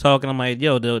talking, I'm like,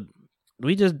 yo, dude,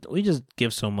 we just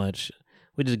give so much.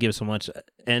 We just give so much.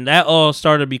 And that all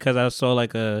started because I saw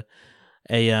like a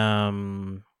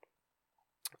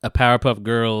Powerpuff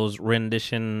Girls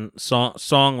rendition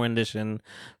song rendition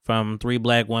from 3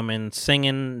 black women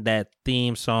singing that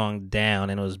theme song down,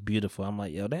 and it was beautiful. I'm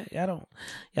like, yo, that y'all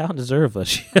don't deserve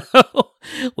us. Yo.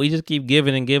 We just keep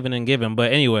giving and giving and giving.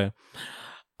 But anyway,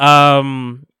 there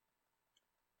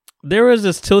was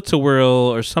this tilt-a-whirl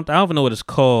or something. I don't even know what it's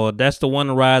called. That's the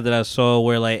one ride that I saw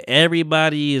where like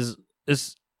everybody is.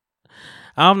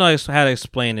 I don't know how to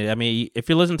explain it. I mean, if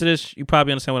you listen to this, you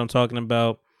probably understand what I'm talking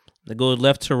about. It goes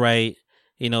left to right,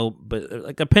 but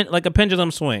like a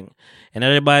pendulum swing, and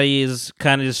everybody is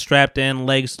kind of just strapped in,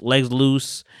 legs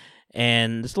loose,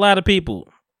 and it's a lot of people,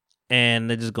 and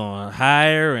they're just going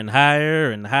higher and higher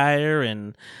and higher,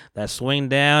 and that swing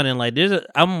down, and like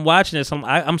I'm watching this,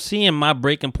 I'm seeing my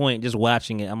breaking point just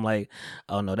watching it. I'm like,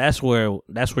 oh no, that's where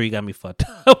you got me fucked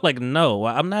up. Like, no,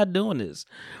 I'm not doing this,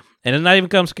 and it's not even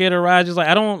come scared of ride. Just like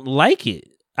I don't like it,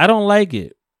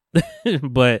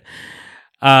 but.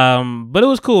 But it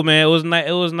was cool, man. It was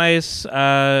nice.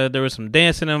 There was some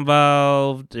dancing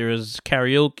involved. There was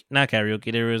not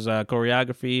karaoke. There was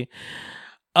choreography.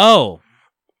 Oh,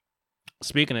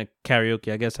 speaking of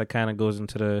karaoke, I guess that kind of goes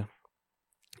into the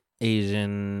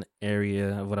Asian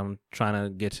area of what I'm trying to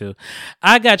get to.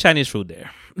 I got Chinese food there.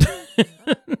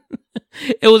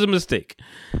 It was a mistake.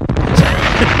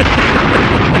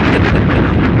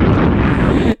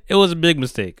 It was a big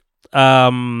mistake.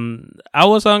 I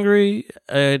was hungry.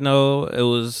 No, it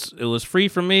was free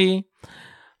for me.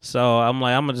 So I'm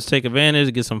like, I'm gonna just take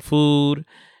advantage, get some food,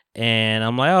 and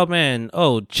I'm like, oh man,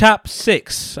 Chop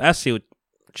Six. I see what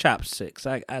Chop Six.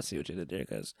 I see what you did there,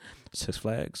 cause Six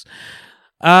Flags.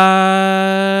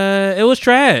 It was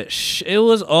trash. It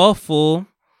was awful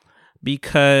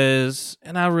because,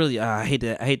 and I really, I hate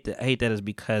that. I hate that is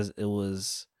because it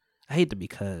was. I hate the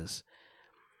because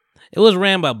it was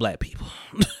ran by black people.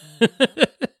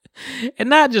 And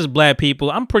not just black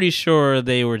people. I'm pretty sure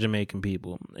they were Jamaican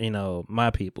people,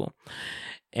 my people.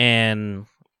 And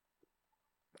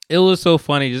it was so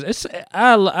funny.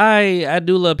 I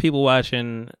do love people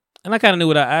watching, and I kind of knew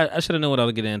what I should have known what I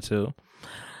was getting into.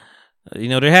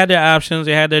 They had their options.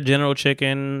 They had their General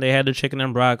Chicken. They had their chicken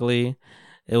and broccoli.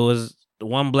 It was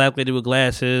one black lady with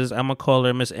glasses. I'm gonna call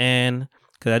her Miss Ann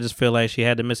because I just feel like she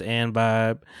had the Miss Ann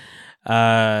vibe.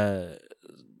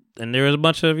 And there was a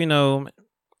bunch of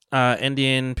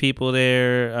Indian people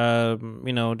there,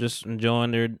 just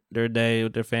enjoying their day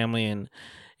with their family, and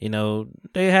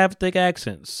they have thick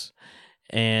accents.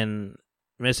 And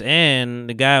Miss Ann,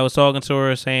 the guy was talking to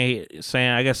her, saying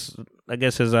I guess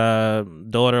his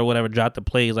daughter or whatever dropped the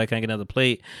plate. He's like, can I get another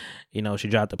plate? She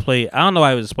dropped the plate. I don't know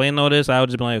why he was explaining all this. I would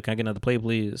just be like, can I get another plate,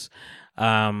 please?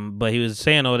 But he was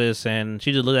saying all this, and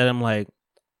she just looked at him like,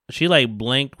 she like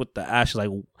blinked with the eye. She's like,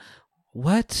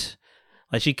 what?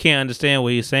 Like she can't understand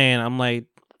what he's saying. I'm like,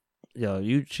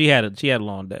 she had a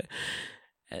long day.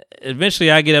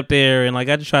 Eventually, I get up there and like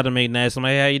I just try to make nice. I'm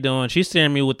like, how you doing? She's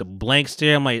staring at me with the blank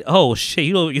stare. I'm like, oh shit,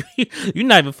 you're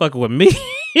not even fucking with me.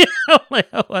 I'm like,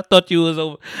 oh, I thought you was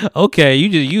over. Okay,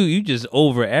 you just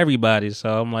over everybody.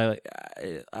 So I'm like,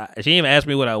 she didn't even ask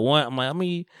me what I want. I'm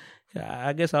like,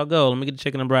 I guess I'll go. Let me get the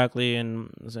chicken and broccoli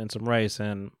and some rice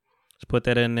and just put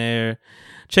that in there.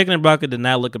 Chicken and broccoli did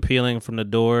not look appealing from the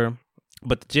door.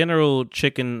 But the General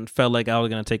Chicken felt like I was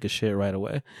gonna take a shit right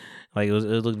away. Like it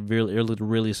looked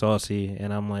really saucy,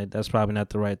 and I'm like, that's probably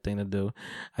not the right thing to do.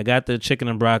 I got the chicken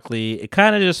and broccoli. It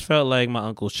kind of just felt like my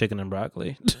uncle's chicken and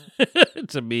broccoli,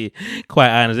 to be quite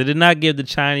honest. It did not give the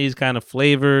Chinese kind of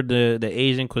flavor, the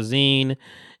Asian cuisine.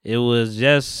 It was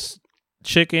just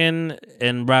chicken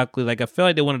and broccoli. Like I felt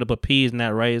like they wanted to put peas in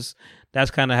that rice. That's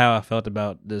kind of how I felt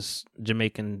about this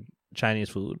Jamaican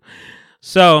Chinese food.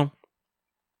 So.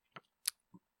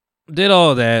 Did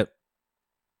all that.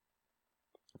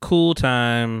 Cool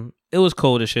time. It was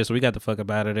cold as shit, so we got the fuck up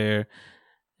out of there.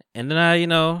 And then I,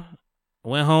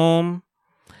 went home.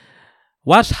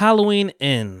 Watched Halloween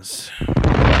Ends.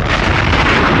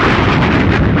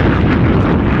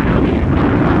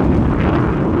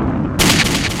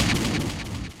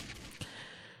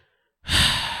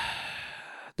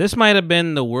 This might have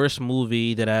been the worst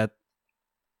movie that I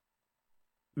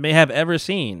may have ever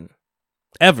seen.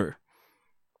 Ever.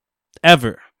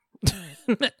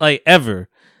 Like ever.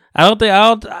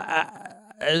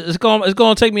 It's going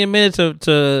to take me a minute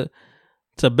to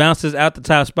bounce this out the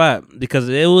top spot because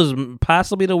it was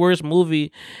possibly the worst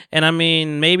movie. And I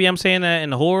mean, maybe I'm saying that in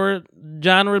the horror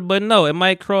genre, but no, it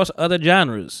might cross other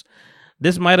genres.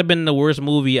 This might have been the worst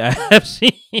movie I have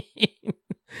seen.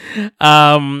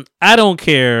 I don't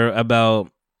care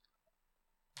about.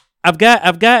 I've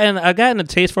gotten a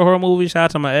taste for horror movies. Shout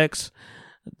out to my ex.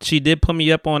 She did put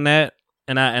me up on that,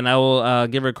 and I will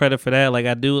give her credit for that. Like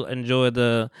I do enjoy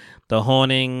the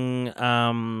Haunting,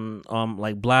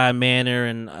 like Bly Manor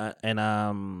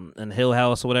and Hill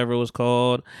House or whatever it was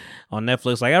called on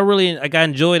Netflix. Like I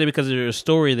enjoyed it because there's a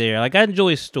story there. Like I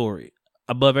enjoy story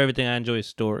above everything. I enjoy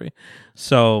story,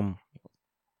 so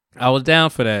I was down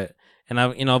for that. And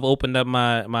I've opened up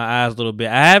my eyes a little bit.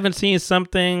 I haven't seen some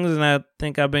things, and I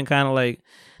think I've been kind of like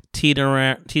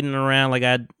teetering around. Like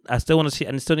I still need to see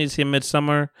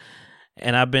Midsommar,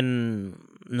 and I've been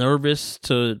nervous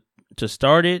to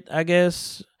start it. I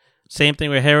guess same thing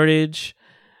with Heritage.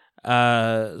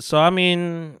 So I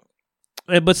mean,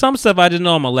 but some stuff I just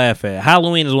know I'm gonna laugh at.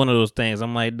 Halloween is one of those things.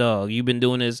 I'm like, dog, you've been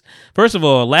doing this. First of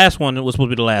all, last one was supposed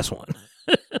to be the last one.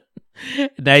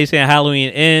 Now you're saying Halloween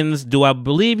Ends. Do I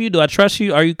believe you? Do I trust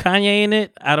you? Are you Kanye in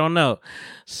it? I don't know.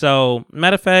 So,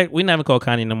 matter of fact, we never call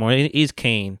Kanye no more. He's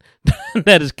Kane.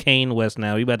 That is Kane West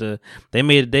now. You about to?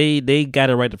 They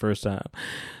got it right the first time.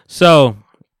 So,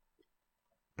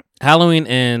 Halloween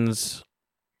Ends.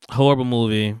 Horrible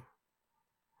movie.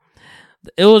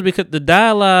 It was because the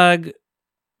dialogue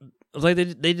It's like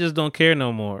they just don't care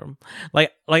no more.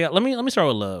 Like let me start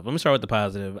with love. Let me start with the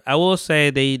positive. I will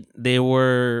say they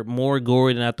were more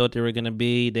gory than I thought they were gonna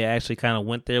be. They actually kind of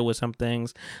went there with some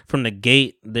things from the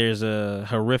gate. There's a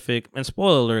horrific, and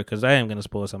spoiler alert, because I am gonna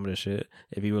spoil some of this shit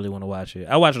if you really want to watch it.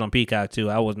 I watched it on Peacock too.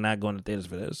 I was not going to theaters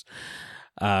for this.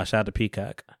 Shout out to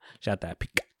Peacock. Shout out to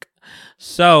Peacock.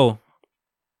 So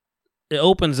it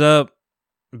opens up,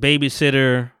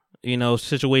 babysitter,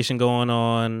 situation going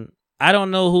on. I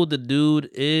don't know who the dude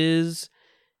is.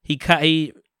 He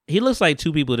looks like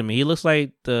two people to me. He looks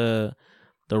like the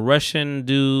Russian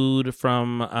dude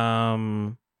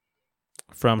from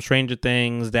Stranger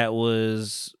Things that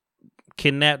was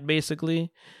kidnapped,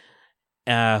 basically.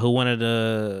 Who wanted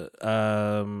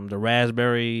the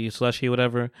raspberry slushy,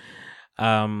 whatever.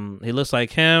 He looks like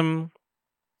him,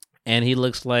 and he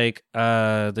looks like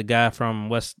the guy from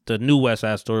the new West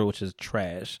Side Story, which is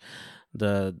trash.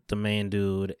 The main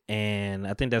dude, and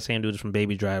I think that same dude is from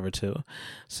Baby Driver too.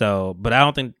 So, but I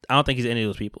don't think he's any of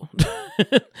those people.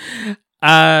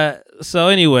 So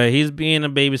anyway, he's being a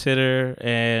babysitter,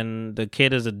 and the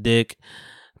kid is a dick.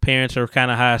 Parents are kind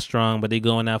of high strung, but they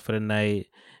going out for the night,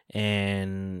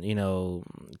 and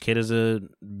kid is a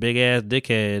big ass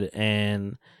dickhead,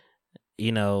 and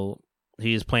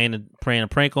he's playing a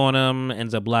prank on him,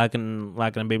 ends up locking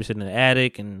him babysitter in the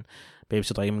attic, and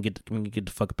babysitter like, let me get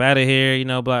the fuck up out of here, and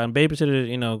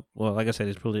babysitter, well, like I said,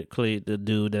 it's clearly the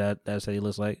dude that I said he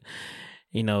looks like,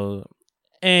 and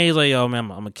he's like, yo,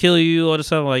 man, I'm gonna kill you, all this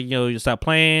stuff, like, you stop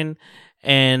playing,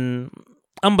 and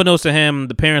unbeknownst to him,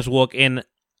 the parents walk in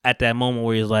at that moment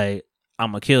where he's like, I'm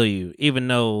gonna kill you, even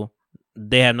though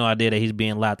they have no idea that he's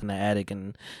being locked in the attic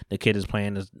and the kid is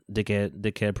playing this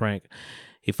dickhead prank.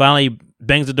 He finally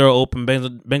bangs the door open,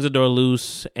 bangs the door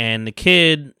loose, and the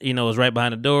kid, is right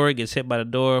behind the door, gets hit by the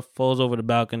door, falls over the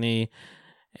balcony,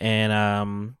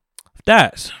 and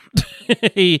dies.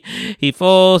 he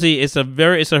falls. It's a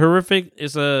horrific.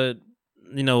 It's right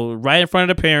in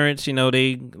front of the parents.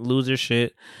 They lose their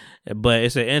shit, but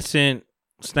it's an instant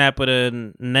snap of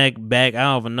the neck back. I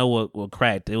don't even know what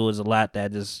cracked. It was a lot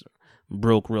that just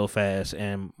broke real fast,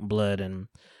 and blood, and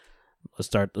let's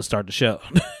start the show.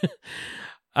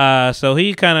 So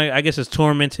he kind of, I guess, is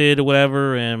tormented or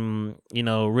whatever, and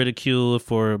ridiculed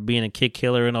for being a kid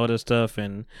killer and all this stuff,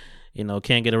 and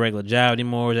can't get a regular job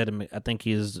anymore. I think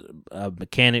he's a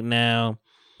mechanic now,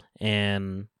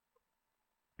 and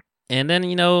then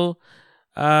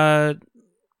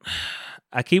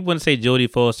I keep wanting to say Jodie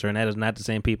Foster, and that is not the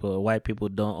same people. White people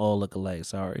don't all look alike.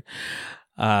 Sorry.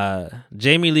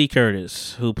 Jamie Lee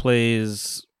Curtis, who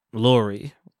plays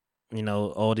Lori.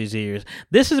 All these years.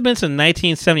 This has been since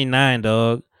 1979,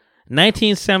 dog.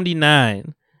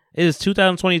 1979. It is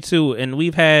 2022, and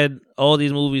we've had all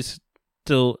these movies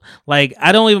still. Like,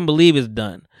 I don't even believe it's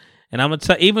done. And I'm gonna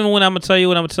tell, even when I'm gonna tell you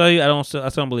what I'm gonna tell you, I still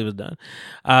don't believe it's done.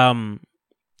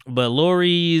 But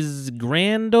Lori's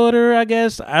granddaughter, I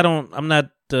guess. I'm not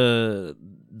the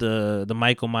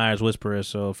Michael Myers whisperer,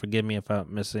 so forgive me if I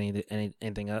miss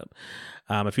anything up.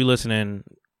 If you're listening,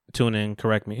 tune in,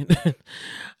 correct me.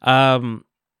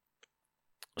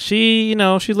 She's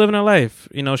living her life.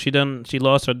 She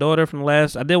lost her daughter from the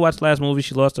last. I did watch the last movie.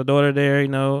 She lost her daughter there.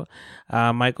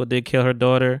 Michael did kill her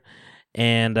daughter,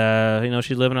 and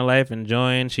she's living her life,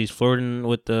 enjoying. She's flirting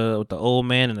with the old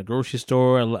man in the grocery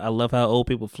store. I love how old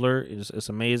people flirt. It's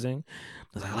amazing.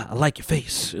 It's like, I like your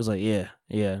face. It's like, yeah.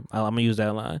 I'm gonna use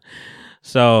that line.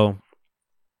 So.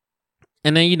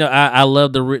 And then, I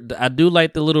love I do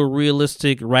like the little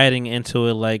realistic writing into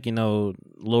it. Like,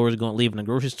 Lori's going to leave in the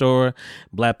grocery store.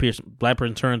 Black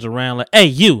person turns around like, hey,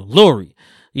 you, Lori,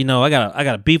 I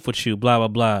got a beef with you, blah, blah,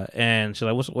 blah. And she's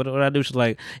like, what did I do? She's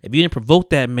like, if you didn't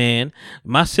provoke that man,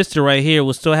 my sister right here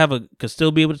could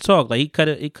still be able to talk. Like, he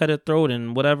cut her throat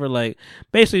and whatever. Like,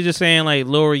 basically just saying, like,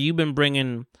 Lori, you've been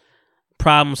bringing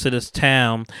problems to this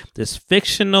town, this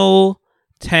fictional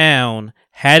town,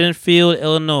 Haddonfield,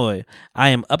 Illinois. I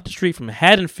am up the street from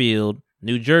Haddonfield,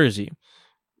 New Jersey.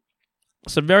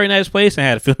 It's a very nice place in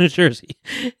Haddonfield, New Jersey.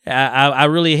 I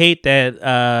really hate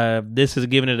that this is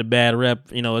giving it a bad rep.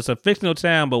 It's a fictional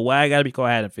town, but why I gotta be called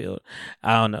Haddonfield?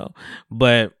 I don't know.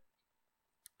 But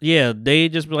yeah, they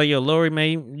just be like, yo, Lori,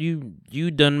 man,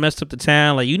 you done messed up the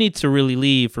town. Like, you need to really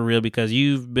leave for real, because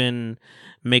you've been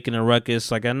making a ruckus.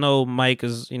 Like, I know Mike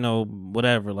is,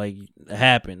 whatever, like, it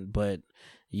happened, but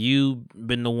you've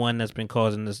been the one that's been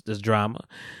causing this drama.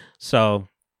 So,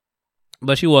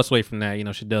 but she walks away from that.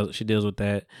 She deals with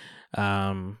that.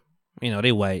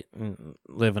 They white,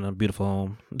 live in a beautiful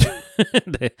home.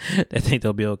 they think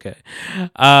they'll be okay.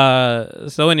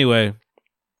 So anyway,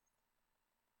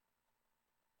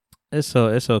 It's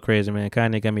so crazy, man.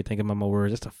 Kanye got me thinking about my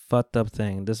words. It's a fucked up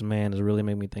thing. This man has really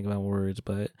made me think about my words,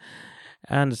 but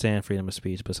I understand freedom of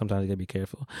speech, but sometimes you gotta be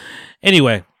careful.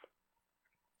 Anyway,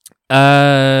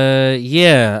 the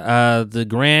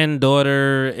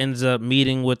granddaughter ends up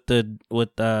meeting with the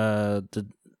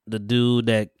dude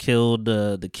that killed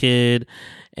the kid,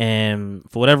 and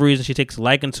for whatever reason she takes a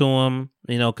liking to him,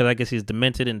 because I guess he's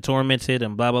demented and tormented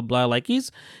and blah blah blah. Like he's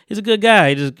a good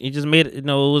guy. He just made it. It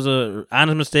was a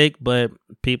honest mistake, but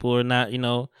people are not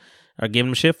are giving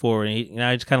him shit for it.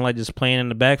 And he's kind of like just playing in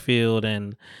the backfield,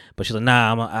 but she's like,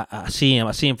 nah, I see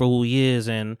him for who he is,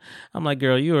 and I'm like,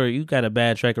 girl, you got a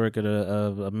bad track record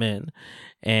of men,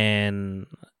 and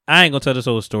I ain't gonna tell this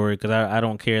whole story because I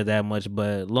don't care that much.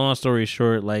 But long story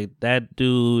short, like that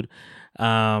dude,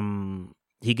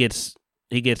 he gets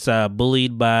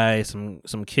bullied by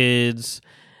some kids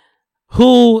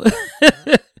who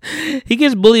he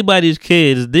gets bullied by these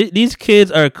kids. These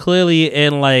kids are clearly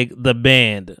in like the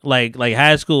band, like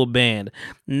high school band.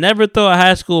 Never thought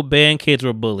high school band kids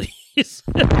were bullies.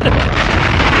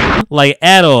 Like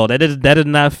at all. That did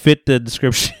not fit the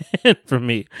description for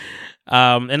me.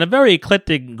 And a very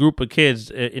eclectic group of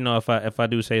kids, if I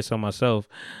do say so myself.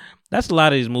 That's a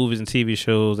lot of these movies and TV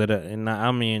shows that,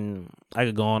 I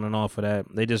could go on and on for that.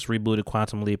 They just rebooted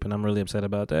Quantum Leap, and I'm really upset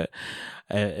about that.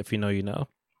 If you know, you know.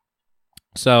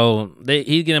 So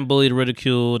he's getting bullied,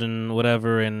 ridiculed, and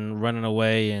whatever, and running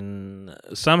away, and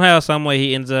somehow, some way,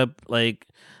 he ends up like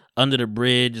under the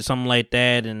bridge or something like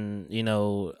that, and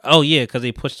because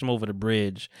they pushed him over the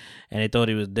bridge, and they thought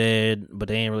he was dead, but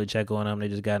they ain't really check on him. They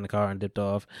just got in the car and dipped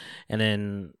off, and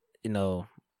then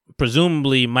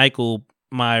presumably Michael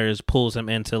Myers pulls him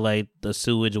into like the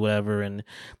sewage or whatever, and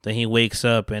then he wakes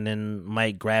up, and then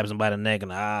Mike grabs him by the neck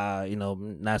and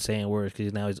not saying words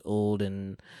because now he's old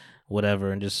and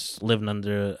whatever and just living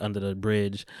under the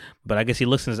bridge. But I guess he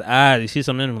looks in his eyes, he sees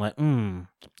something in him like,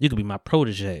 you could be my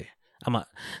protege.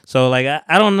 So like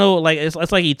I don't know, like it's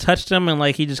like he touched him and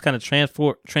like he just kind of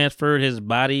transferred his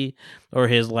body or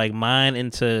his like mind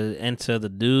into the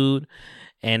dude.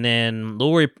 And then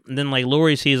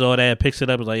Lori sees all that, picks it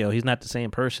up, is like, yo, he's not the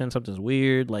same person. Something's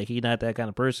weird. Like, he's not that kind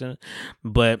of person.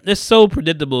 But it's so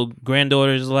predictable.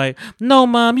 Granddaughter is like, no,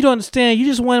 Mom, you don't understand. You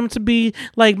just want him to be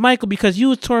like Michael because you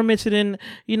was tormented and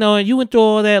you went through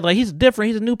all that. Like, he's different.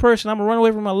 He's a new person. I'm going to run away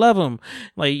from him. I love him.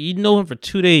 Like, you know him for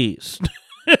 2 days.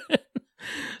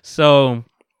 So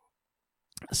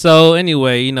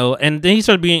anyway, and then he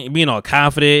started being all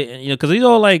confident, because he's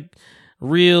all like,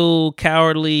 real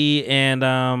cowardly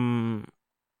and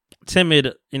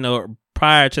timid,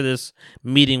 prior to this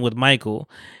meeting with Michael,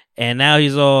 and now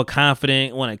he's all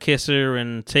confident, want to kiss her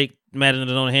and take matters in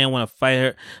his own hand, want to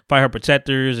fight her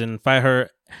protectors and fight her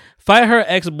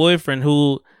ex-boyfriend,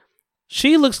 who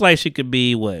she looks like she could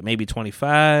be maybe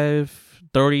 25,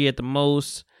 30 at the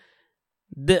most.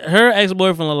 Her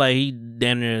ex-boyfriend look like he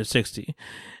damn near 60,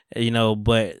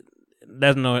 but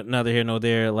that's neither here nor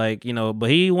there. Like, but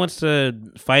he wants to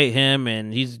fight him,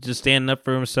 and he's just standing up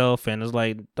for himself. And it's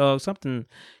like, dog, something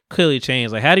clearly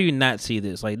changed. Like, how do you not see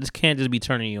this? Like, this can't just be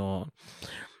turning you on.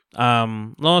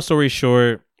 Long story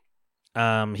short,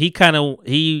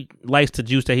 he likes the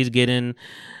juice that he's getting.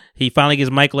 He finally gets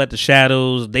Michael at the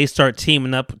Shadows. They start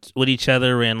teaming up with each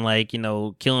other and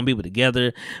killing people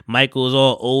together. Michael is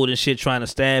all old and shit, trying to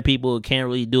stab people. Can't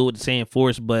really do it with the same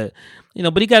force, but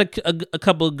but he got a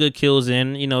couple of good kills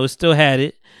in. Still had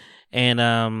it, and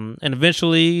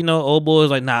eventually, old boy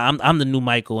is like, nah, I'm the new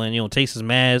Michael, and takes his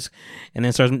mask and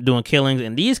then starts doing killings.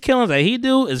 And these killings that he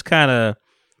do is kind of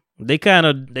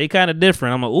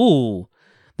different. I'm like, ooh.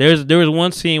 There was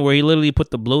one scene where he literally put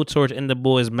the blowtorch in the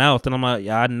boy's mouth, and I'm like,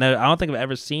 I don't think I've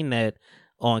ever seen that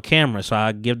on camera, so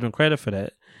I give them credit for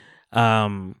that.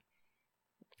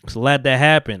 So let that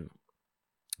happen.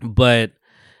 But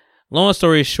long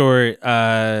story short,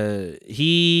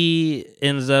 he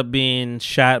ends up being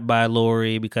shot by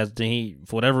Lori because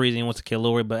for whatever reason he wants to kill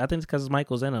Lori, but I think it's because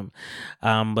Michael's in him.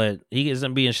 But he ends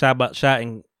up being shot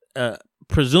and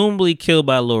presumably killed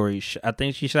by Lori. I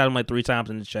think she shot him like 3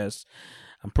 times in the chest.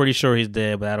 I'm pretty sure he's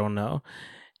dead, but I don't know.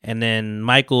 And then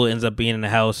Michael ends up being in the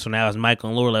house, so now it's Michael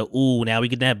and Laura like, ooh, now we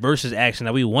get that versus action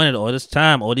that we wanted all this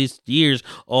time, all these years,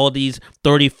 all these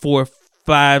 34,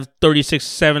 5, 36,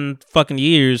 7 fucking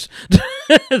years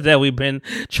that we've been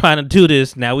trying to do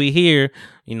this. Now we here,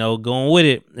 going with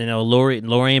it.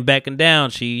 Lori ain't backing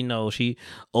down. She, she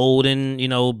old and,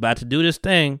 about to do this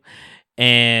thing.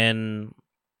 And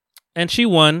she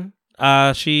won.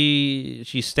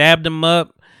 She stabbed him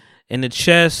up in the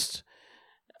chest.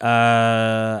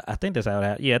 I think that's how it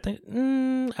happened. Yeah, I think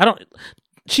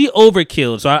she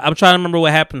overkilled. So I'm trying to remember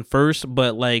what happened first,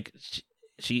 but like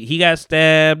he got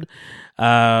stabbed.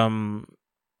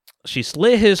 She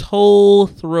slit his whole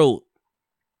throat.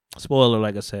 Spoiler,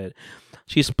 like I said,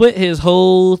 she split his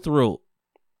whole throat.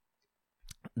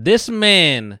 This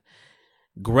man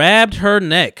grabbed her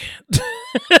neck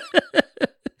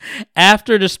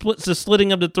after the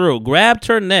slitting of the throat. Grabbed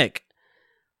her neck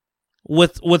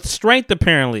with strength,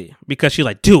 apparently, because she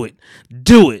like, do it.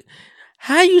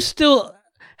 How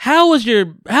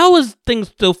is things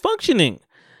still functioning?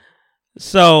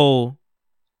 So,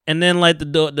 and then like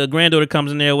the granddaughter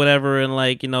comes in there, whatever, and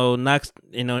like, knocks,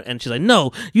 and she's like,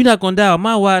 no, you're not gonna die on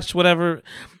my watch, whatever.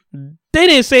 They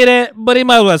didn't say that, but they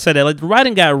might as well have said that. Like, the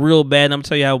writing got real bad, and I'm gonna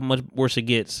tell you how much worse it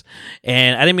gets.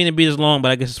 And I didn't mean to be this long,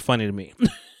 but I guess it's funny to me.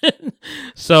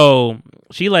 So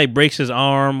she like breaks his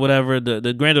arm, whatever.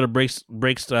 The granddaughter breaks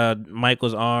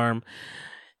Michael's arm,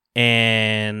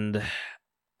 and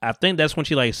I think that's when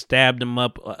she like stabbed him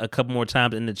up a couple more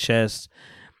times in the chest.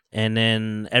 And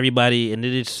then everybody, and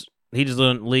he just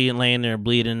laying there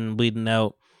bleeding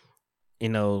out.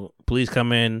 Police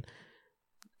come in.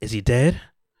 Is he dead?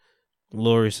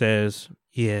 Lori says,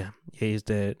 yeah, he's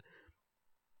dead.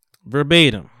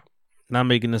 Verbatim. Not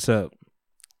making this up.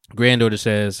 Granddaughter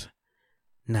says,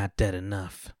 not dead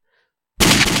enough.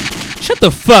 Shut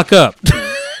the fuck up.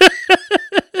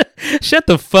 Shut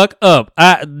the fuck up.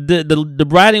 The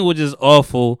writing was just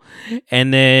awful.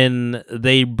 And then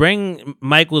they bring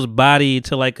Michael's body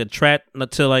to like a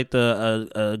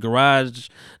garage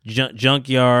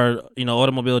junkyard,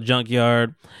 automobile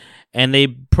junkyard. And they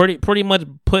pretty much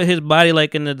put his body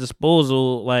like in the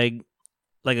disposal, like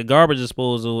a garbage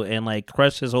disposal, and like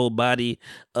crushed his whole body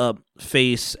up,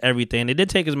 face, everything. They did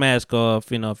take his mask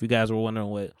off, if you guys were wondering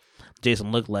what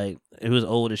Jason looked like. He was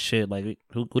old as shit. Like,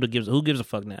 who gives a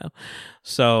fuck now?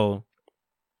 So,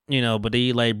 but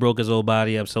they like broke his old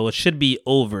body up, so it should be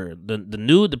over.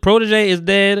 The protege is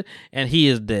dead, and he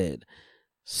is dead,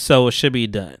 so it should be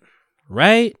done,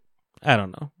 right? I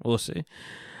don't know. We'll see.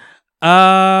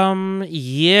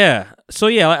 Yeah. So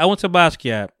yeah, I went to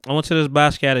Basquiat. I went to this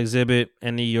Basquiat exhibit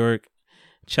in New York,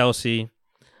 Chelsea.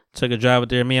 Took a drive up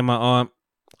there. Me and my aunt.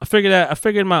 I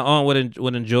figured my aunt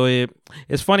would enjoy it.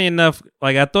 It's funny enough.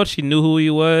 Like, I thought she knew who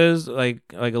he was. Like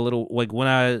a little, like when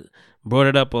I brought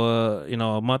it up, a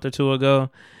month or two ago,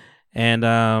 and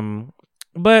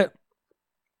but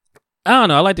I don't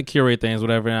know. I like to curate things,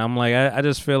 whatever. And I'm like, I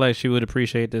just feel like she would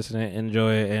appreciate this and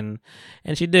enjoy it, and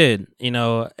she did, And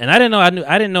I didn't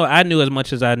know I knew as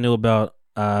much as I knew about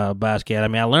Basquiat. I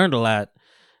mean, I learned a lot.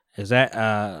 Is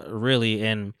that really?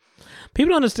 And people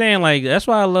don't understand. Like, that's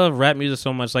why I love rap music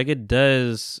so much. Like, it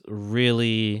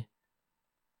really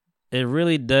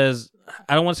does.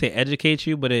 I don't want to say educate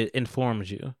you, but it informs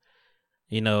you.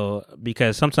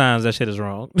 Because sometimes that shit is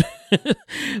wrong,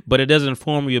 but it does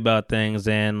inform you about things.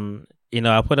 And,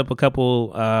 I put up a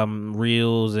couple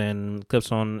reels and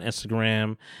clips on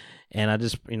Instagram, and I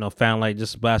just, found like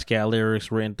just Basquiat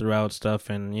lyrics written throughout stuff.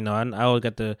 And, I always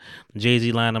got the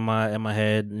Jay-Z line in my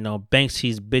head,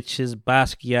 Banksy's bitches,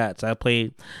 Basquiats. I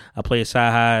played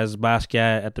Sci-Hi's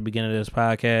Basquiat at the beginning of this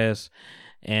podcast.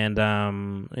 And,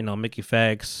 Mickey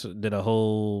Fax did a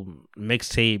whole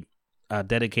mixtape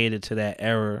dedicated to that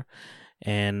era.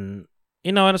 And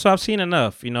and so I've seen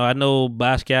enough. I know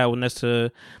Basquiat went next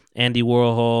to Andy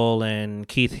Warhol and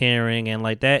Keith Haring, and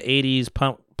like that 80s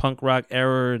punk rock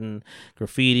era and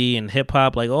graffiti and hip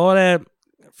hop, like all that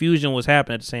fusion was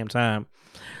happening at the same time.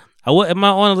 If my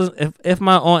aunt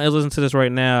is listening to this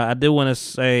right now, I did want to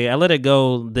say I let it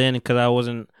go then because I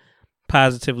wasn't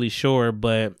positively sure,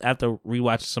 but after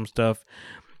rewatching some stuff,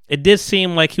 it did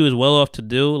seem like he was well off to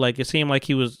do. Like, it seemed like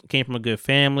he came from a good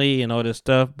family and all this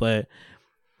stuff, but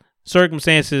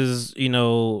circumstances,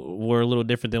 were a little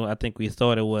different than I think we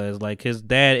thought it was. Like, his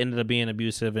dad ended up being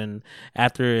abusive, and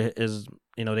after his,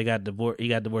 they got divorced. He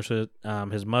got divorced with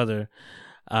his mother.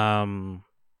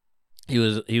 He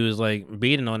was like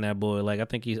beating on that boy. Like, I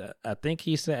think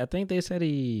they said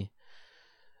he.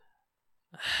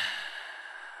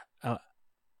 I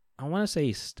want to say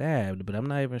he stabbed, but I'm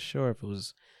not even sure if it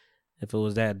was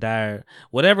that dire.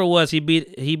 Whatever it was, he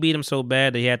beat him so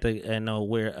bad that he had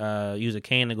to use a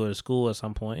cane to go to school at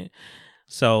some point.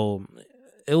 So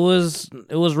it was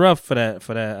rough for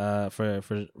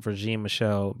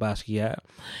Jean-Michel Basquiat.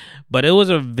 But it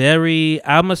was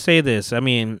I must say this. I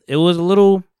mean, it was a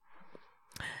little,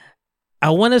 I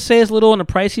want to say it's a little on the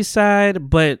pricey side,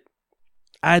 but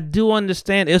I do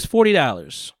understand it's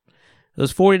 $40. It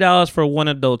was $40 for one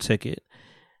adult ticket.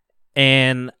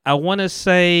 And I want to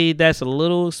say that's a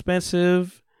little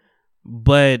expensive,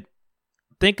 but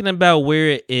thinking about where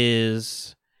it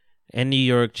is in New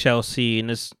York, Chelsea, in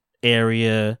this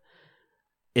area,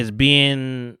 is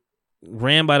being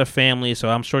ran by the family, so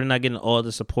I'm sure they're not getting all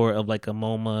the support of like a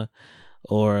MoMA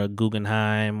or a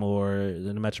Guggenheim or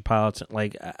the Metropolitan.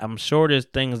 Like, I'm sure there's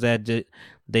things that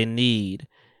they need,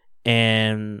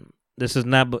 and this is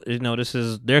not, this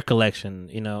is their collection.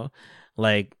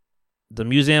 Like the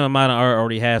Museum of Modern Art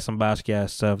already has some Basquiat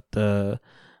stuff.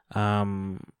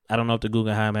 I don't know if the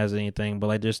Guggenheim has anything, but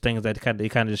like there's things that they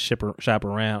kind of just shop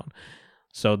around.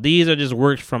 So these are just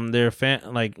works from their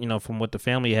from what the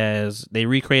family has. They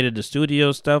recreated the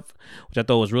studio stuff, which I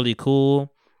thought was really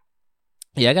cool.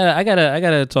 Yeah, I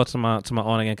gotta talk to my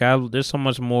aunt again. 'Cause there's so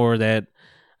much more that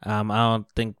I don't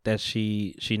think that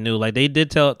she knew. Like they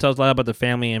did tell us a lot about the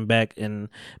family and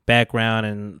background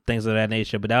and things of that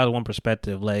nature. But that was one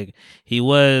perspective. Like he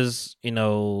was, he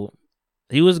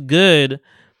was good.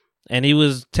 And he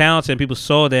was talented. People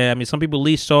saw that. I mean, some people at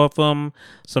least saw it from him.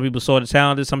 Some people saw the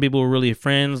talent. Some people were really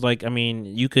friends. Like, I mean,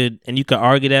 you could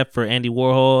argue that for Andy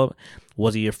Warhol.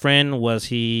 Was he a friend? Was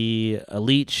he a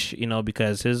leech?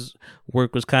 Because his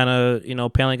work was kind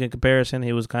of, paling in comparison.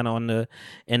 He was kind of on the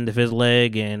end of his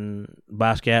leg, and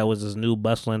Basquiat was this new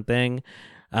bustling thing.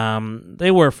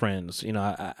 They were friends.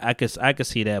 I could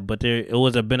see that, but it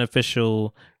was a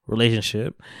beneficial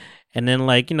relationship. And then,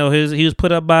 he was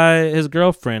put up by his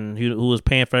girlfriend who was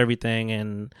paying for everything.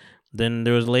 And then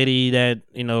there was a lady that,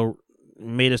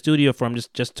 made a studio for him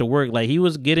just to work. Like, he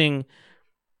was getting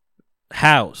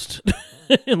housed.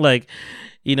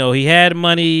 He had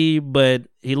money, but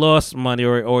he lost money,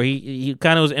 or he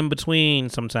kind of was in between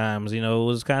sometimes. He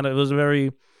was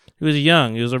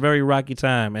young. It was a very rocky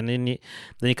time. And then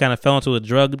he kind of fell into a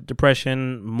drug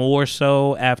depression more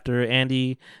so after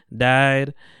Andy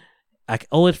died. I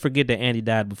always forget that Andy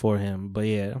died before him, but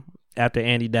yeah, after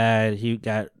Andy died, he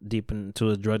got deep into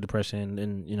a drug depression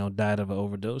and died of an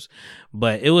overdose.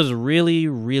 But it was really,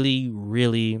 really,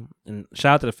 really, and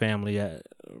shout out to the family.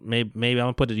 Maybe I'm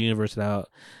gonna put the university out,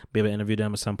 be able to interview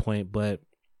them at some point. But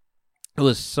it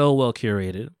was so well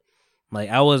curated. Like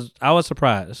I was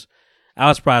surprised. I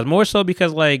was surprised more so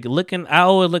because I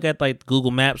always look at like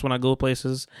Google Maps when I go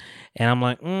places, and I'm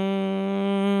like,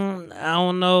 I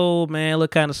don't know, man. It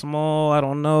look kind of small. I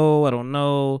don't know. I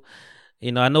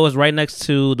know it's right next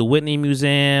to the Whitney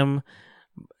Museum,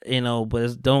 but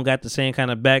it don't got the same kind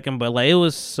of backing. But like, it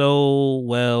was so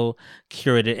well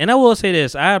curated. And I will say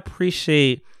this: I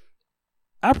appreciate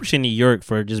New York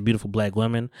for just beautiful black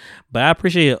women, but I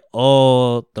appreciate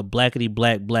all the blackity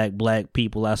black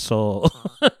people I saw,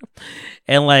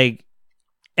 and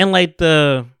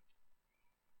the,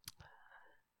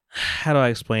 how do I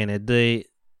explain it? The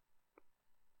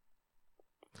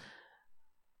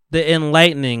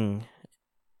enlightening,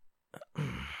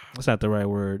 that's not the right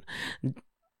word.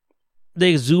 The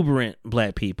exuberant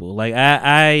black people, like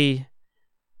I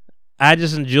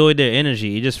just enjoyed their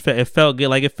energy. It felt good.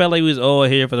 Like it felt like we was all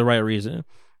here for the right reason,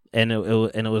 and it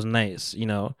was nice.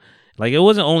 Like it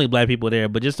wasn't only black people there,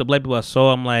 but just the black people I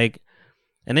saw. I'm like,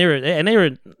 and they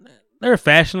were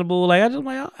fashionable. Like I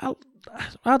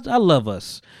love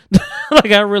us.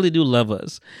 Like I really do love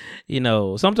us.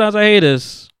 Sometimes I hate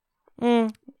us.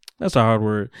 That's a hard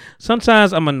word.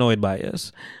 Sometimes I'm annoyed by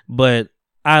us, but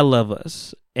I love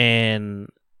us, and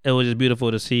it was just beautiful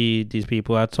to see these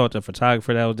people. I talked to a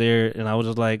photographer that was there, and I was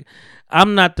just like,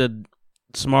 I'm not the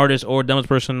smartest or dumbest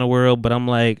person in the world, but I'm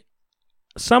like,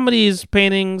 some of these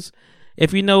paintings,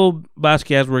 if you know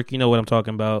Basquiat's work, you know what I'm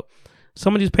talking about.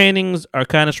 Some of these paintings are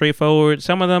kind of straightforward.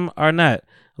 Some of them are not.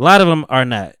 A lot of them are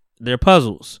not. They're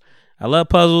puzzles. I love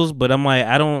puzzles, but I'm like,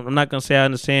 I'm not going to say I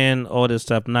understand all this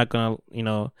stuff. I'm not going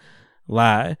to,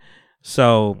 lie.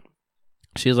 So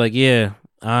she was like, yeah,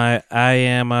 I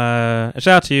am, shout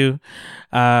out to you.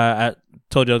 I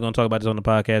told you I was going to talk about this on the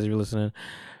podcast if you're listening.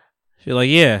 She's like,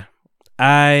 yeah,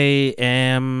 I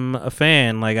am a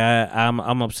fan. Like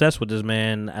I'm obsessed with this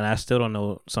man, and I still don't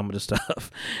know some of the stuff.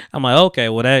 I'm like, okay,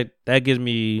 well that gives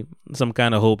me some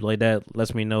kind of hope. Like that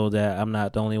lets me know that I'm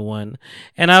not the only one.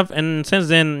 And since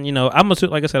then,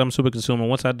 like I said, I'm a super consumer.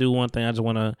 Once I do one thing, I just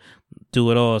want to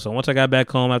do it all. So once I got back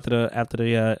home after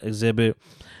the exhibit,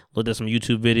 looked at some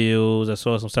YouTube videos. I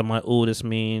saw some stuff. I'm like, oh, this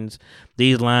means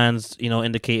these lines,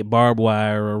 indicate barbed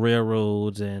wire or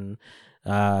railroads, and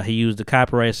he used the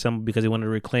copyright symbol because he wanted to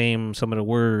reclaim some of the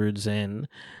words. And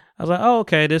I was like, oh,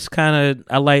 okay,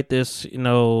 I like this,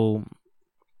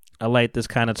 I like this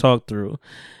kind of talk through.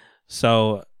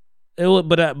 So it was,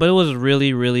 but it was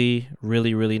really, really,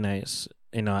 really, really nice.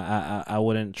 I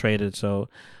wouldn't trade it. So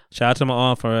shout out to my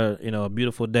aunt for, a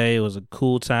beautiful day. It was a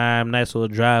cool time, nice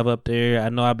little drive up there. I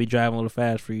know I'll be driving a little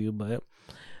fast for you, but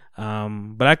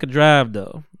I could drive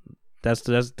though. That's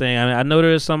the thing. I mean, I know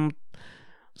there's some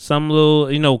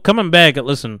little, coming back.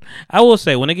 Listen, I will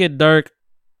say when it get dark,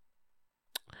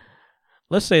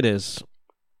 let's say this.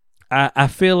 I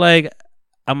feel like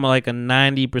I'm like a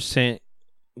 90%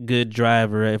 good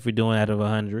driver if we're doing out of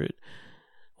 100.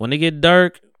 When it get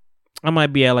dark, I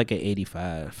might be at like an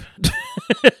 85.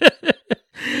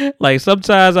 Like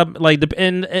sometimes I'm like,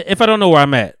 and if I don't know where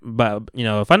I'm at, but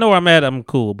if I know where I'm at, I'm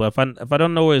cool. But if I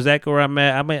don't know exactly where I'm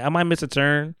at, I might miss a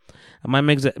turn. I might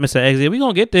miss an exit. We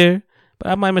gonna get there, but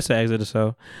I might miss an exit or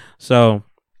so. So,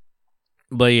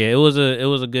 but yeah, it was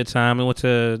a good time. We went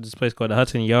to this place called the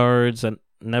Hudson Yards. I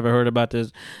never heard about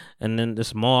this. And then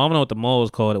this mall, I don't know what the mall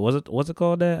was called. Was it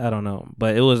called that? I don't know.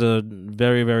 But it was a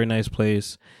very, very nice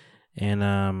place.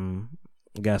 And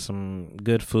got some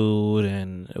good food,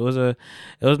 and it was a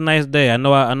nice day. I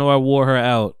know I wore her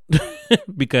out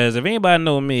because if anybody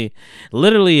know me,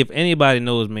 literally if anybody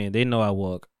knows me, they know I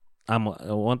walk.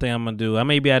 One thing I'm gonna do. I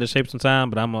may be out of shape sometime,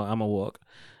 but I'm a walk.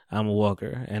 I'm a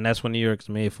walker, and that's what New York's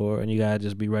made for. And you gotta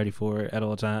just be ready for it at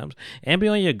all times, and be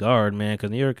on your guard, man,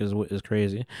 because New York is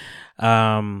crazy.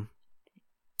 Man,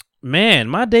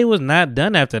 my day was not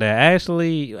done after that.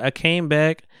 I came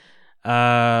back.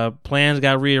 Plans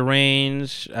got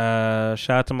rearranged. Shout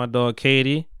out to my dog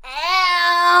Katie. What's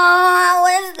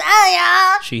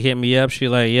that, y'all? She hit me up. She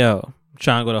like, yo, I'm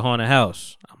trying to go to haunted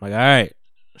house. I'm like, all right.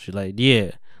 She like,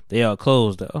 yeah, they all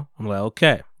closed though. I'm like,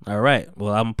 okay, all right.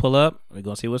 Well, I'm gonna pull up. We're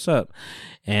gonna see what's up.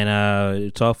 And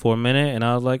we talked for a minute, and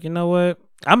I was like, you know what?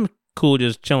 I'm cool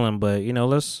just chilling, but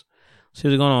let's see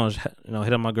what's going on.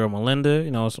 Hit up my girl Melinda.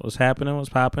 What's happening, what's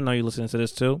popping. I know you listening to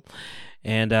this too.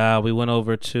 And we went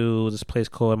over to this place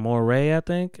called Moray, I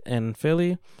think, in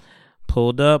Philly.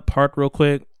 Pulled up, parked real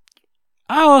quick.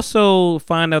 I also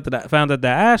found out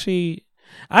that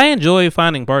I enjoy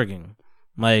finding parking.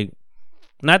 Like,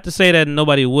 not to say that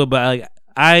nobody would, but like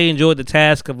I enjoyed the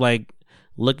task of like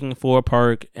looking for a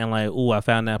park and like, ooh, I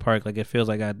found that park. Like it feels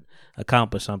like I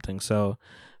accomplished something. So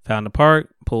found the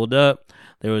park, pulled up.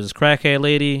 There was this crackhead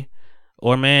lady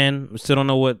or man, still don't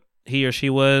know what he or she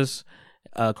was.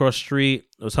 Across the street,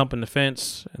 was humping the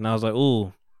fence, and I was like,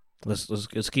 "Ooh,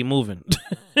 let's keep moving."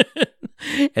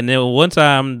 And then one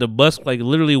time, the bus like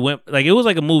literally went like it was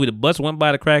like a movie. The bus went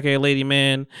by the crackhead lady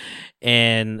man,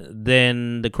 and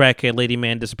then the crackhead lady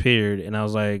man disappeared, and I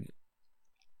was like,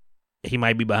 "He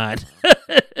might be behind."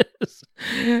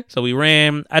 So we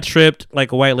ran. I tripped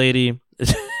like a white lady.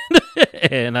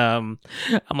 And I'm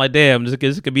like, damn,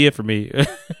 this could be it for me.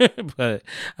 But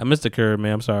I missed the curve,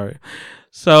 man. I'm sorry.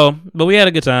 So, but we had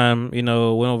a good time. Went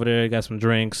over there, got some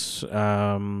drinks.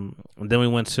 And then we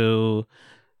went to.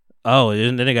 Oh,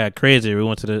 then it got crazy. We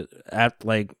went to the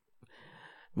like,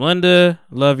 Melinda,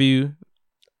 love you.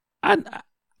 We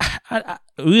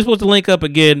were supposed to link up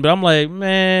again, but I'm like,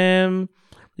 man,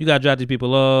 you gotta drop these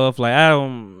people off. Like, I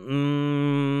don't.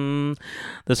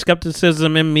 The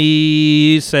skepticism in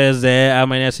me says that I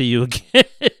might not see you again,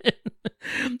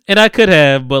 and I could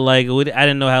have, but like, I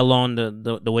didn't know how long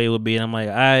the wait would be. And I'm like,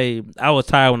 I was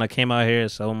tired when I came out here,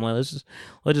 so I'm like, let's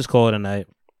just call it a night.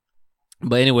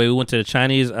 But anyway, we went to the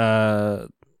Chinese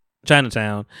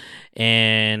Chinatown,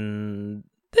 and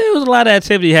there was a lot of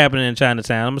activity happening in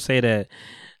Chinatown. I'm gonna say that.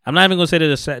 I'm not even gonna say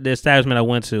the establishment I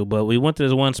went to, but we went to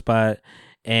this one spot.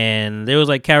 And there was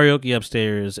like karaoke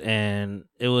upstairs, and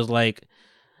it was like,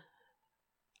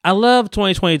 I love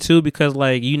 2022 because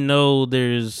like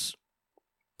there's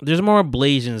more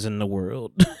Blasians in the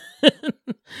world,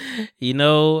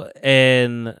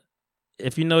 and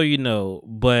if you know,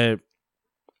 but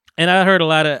and I heard a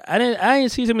lot of I didn't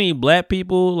see too many black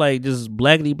people, like just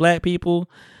blackity black people.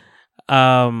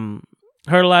 Heard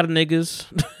a lot of niggas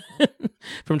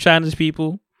from Chinese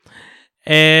people,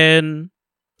 and.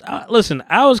 Listen,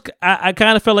 I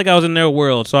kind of felt like I was in their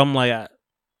world, so I'm like,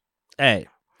 hey,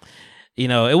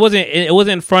 it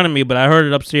wasn't in front of me, but I heard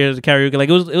it upstairs at karaoke. Like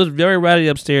it was very rowdy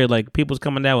upstairs. Like people's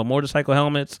coming down with motorcycle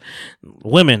helmets,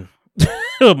 women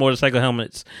with motorcycle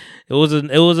helmets. It was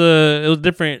a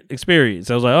different experience.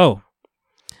 I was like, oh,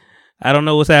 I don't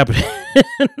know what's happening.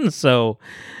 So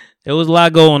it was a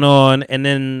lot going on, and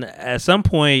then at some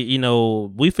point,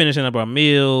 we finishing up our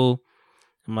meal.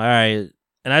 I'm like, all right.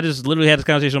 And I just literally had this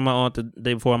conversation with my aunt the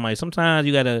day before. I'm like, sometimes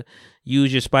you got to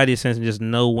use your spidey sense and just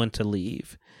know when to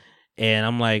leave. And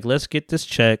I'm like, let's get this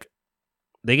check.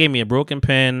 They gave me a broken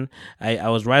pen. I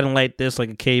was writing like this,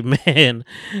 like a caveman.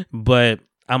 But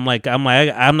I'm not even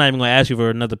going to ask you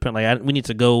for another pen. Like, we need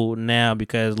to go now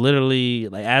because literally,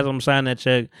 like, as I'm signing that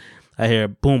check, I hear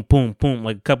boom, boom, boom,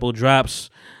 like a couple of drops,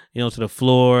 to the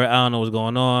floor. I don't know what's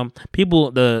going on.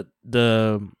 People, the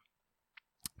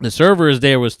servers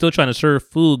there was still trying to serve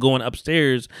food, going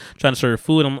upstairs, trying to serve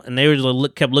food, and they were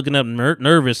just kept looking up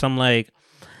nervous. I'm like,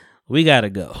 we gotta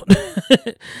go.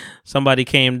 Somebody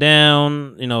came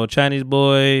down, a Chinese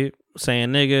boy, saying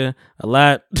nigga a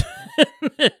lot,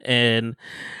 and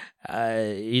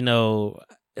you know,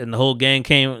 and the whole gang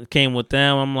came with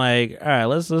them. I'm like, all right,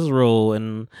 let's roll.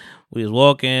 And we was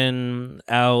walking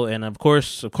out, and of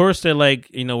course they're like,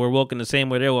 you know, we're walking the same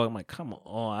way they're walking. I'm like, come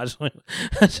on, I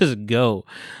just go.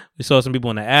 We saw some people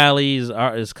in the alleys.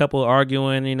 There's a couple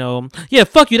arguing. You know, yeah,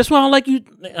 fuck you. That's why I don't like you.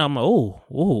 I'm like,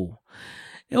 oh.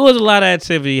 It was a lot of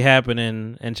activity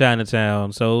happening in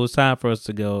Chinatown, so it was time for us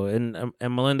to go. And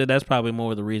Melinda, that's probably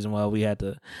more of the reason why we had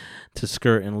to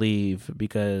skirt and leave,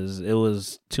 because it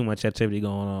was too much activity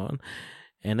going on.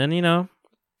 And then, you know,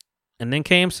 and then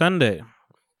came Sunday.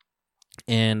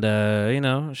 And, you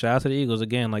know, shout out to the Eagles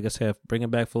again, like I said, bring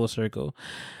it back full circle.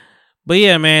 But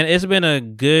yeah, man, it's been a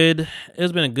good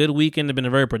weekend. It's been a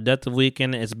very productive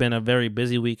weekend. It's been a very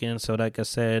busy weekend. So like I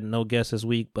said, no guests this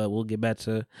week, but we'll get back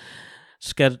to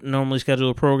normally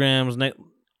scheduled programs.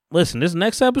 Listen, this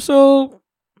next episode,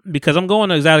 because I'm going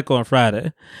to Exotica on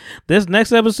Friday. This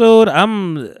next episode, I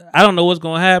don't know what's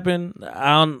going to happen.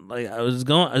 It's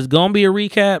going to be a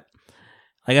recap.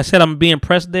 Like I said, I'm being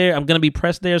pressed there. I'm going to be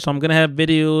pressed there, so I'm going to have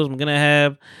videos. I'm going to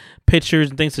have pictures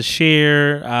and things to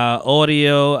share,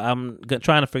 audio. I'm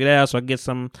trying to figure that out so I get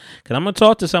some, because I'm going to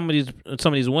talk to some of these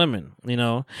women, you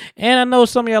know. And I know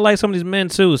some of y'all like some of these men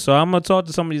too, so I'm going to talk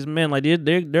to some of these men. Like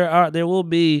there will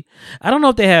be, I don't know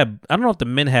if the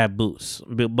men have boots,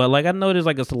 but like I know there's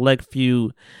like a select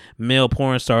few male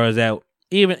porn stars that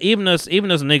even us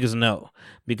niggas know,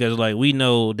 because like we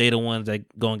know they the ones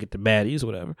that go and get the baddies or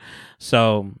whatever.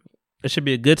 So it should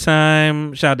be a good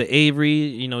time. Shout out to Avery,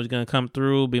 you know, he's gonna come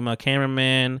through, be my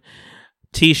cameraman.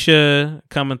 Tisha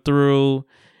coming through,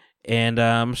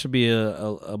 and should be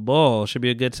a ball. Should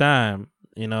be a good time,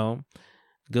 you know.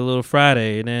 Good little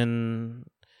Friday, and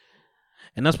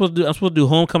I'm supposed to do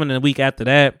homecoming in the week after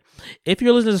that. If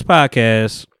you're listening to this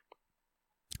podcast,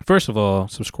 first of all,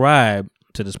 subscribe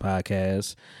to this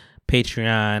podcast.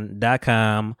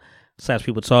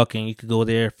 Patreon.com/people talking. You could go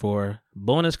there for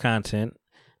bonus content,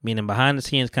 meaning behind the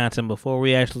scenes content before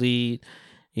we actually,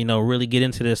 you know, really get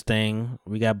into this thing.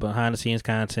 We got behind the scenes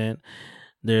content.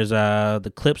 There's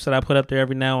the clips that I put up there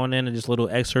every now and then, and just little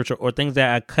excerpts or things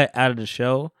that I cut out of the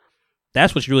show.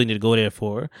 That's what you really need to go there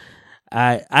for.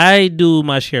 I do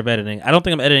my share of editing. I don't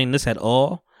think I'm editing this at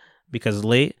all because it's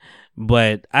late,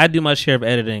 but I do my share of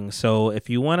editing. So if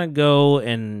you want to go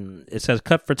and it says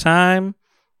cut for time,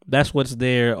 that's what's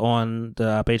there on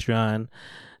the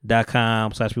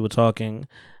patreon.com/people talking.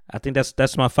 I think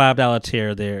that's my $5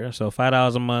 tier there. So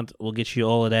 $5 a month will get you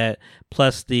all of that,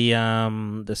 plus the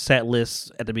set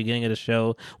list at the beginning of the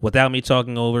show without me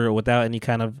talking over or without any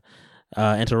kind of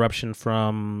interruption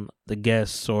from the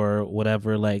guests or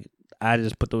whatever. Like, I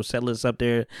just put those set lists up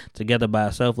there together by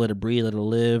itself, let it breathe, let it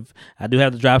live. I do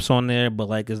have the drops on there, but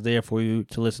like it's there for you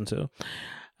to listen to.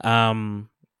 And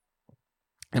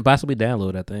possibly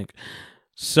download, I think.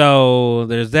 So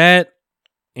there's that.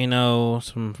 You know,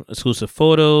 some exclusive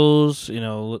photos, you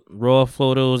know, raw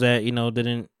photos that, you know,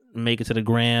 didn't make it to the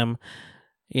gram,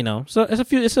 you know. So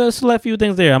it's a select few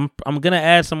things there. I'm gonna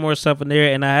add some more stuff in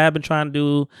there, and I have been trying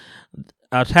to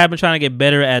get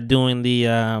better at doing the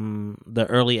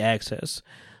early access.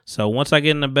 So once I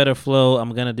get in a better flow,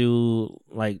 I'm gonna do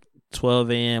like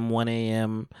 12 a.m., 1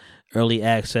 a.m. early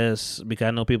access, because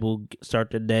I know people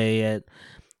start their day at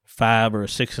 5 or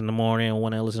 6 in the morning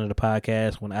when I listen to the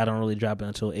podcast, when I don't really drop it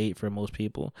until 8 for most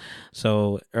people.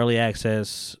 So early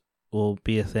access will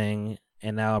be a thing,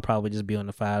 and now I'll probably just be on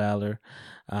the $5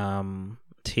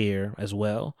 tier as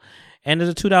well. And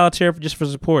there's a $2 tier just for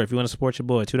support. If you want to support your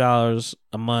boy, $2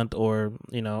 a month, or,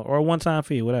 you know, or a one-time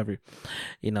fee, whatever.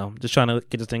 You know, just trying to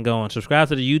get this thing going. Subscribe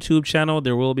to the YouTube channel.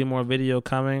 There will be more video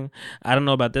coming. I don't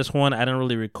know about this one. I didn't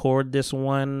really record this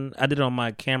one. I did it on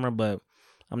my camera, but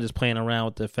I'm just playing around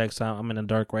with the effects. I'm in the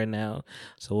dark right now,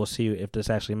 so we'll see if this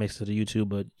actually makes it to the YouTube.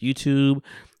 But YouTube,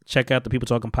 check out the People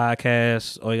Talking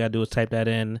podcast. All you gotta do is type that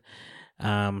in.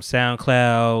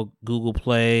 SoundCloud, Google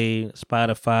Play,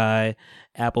 Spotify,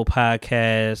 Apple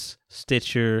Podcasts,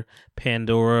 Stitcher,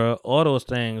 Pandora, all those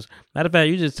things. Matter of fact,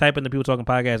 you just type in the People Talking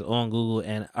podcast on Google,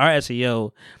 and our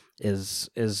SEO is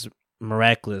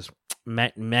miraculous,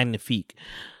 magnifique.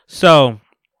 So,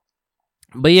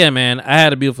 but yeah, man, I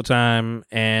had a beautiful time,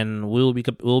 and we'll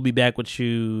be back with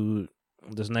you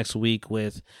this next week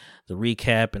with the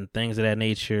recap and things of that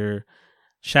nature.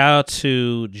 Shout out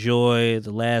to Joy,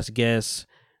 the last guest.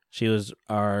 She was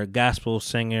our gospel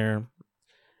singer,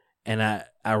 and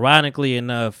ironically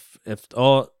enough, if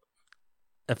all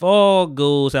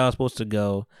goes how it's supposed to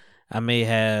go, I may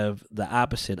have the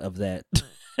opposite of that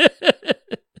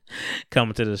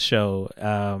coming to the show.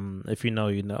 If you know,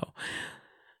 you know.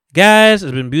 Guys,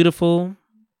 it's been beautiful.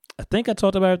 I think I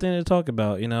talked about everything to talk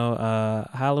about.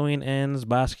 Halloween ends,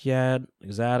 Basquiat,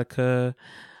 Exotica,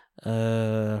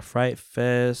 Fright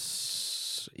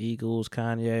Fest, Eagles,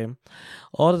 Kanye,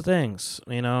 all the things.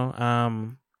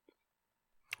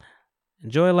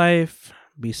 Enjoy life,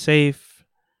 be safe.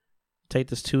 Take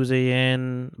this Tuesday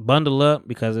in, bundle up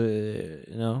because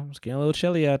it's getting a little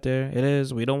chilly out there. It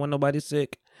is. We don't want nobody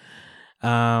sick.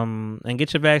 And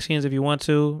get your vaccines if you want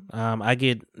to. I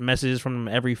get messages from them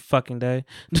every fucking day.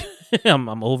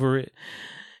 I'm over it,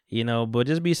 but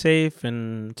just be safe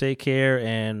and take care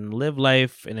and live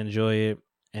life and enjoy it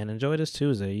and enjoy this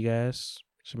Tuesday, you guys.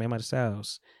 Shemaine Mighty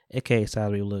Styles, aka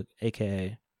Styles We Look,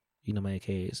 aka, my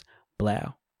AKAs,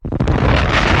 Blow.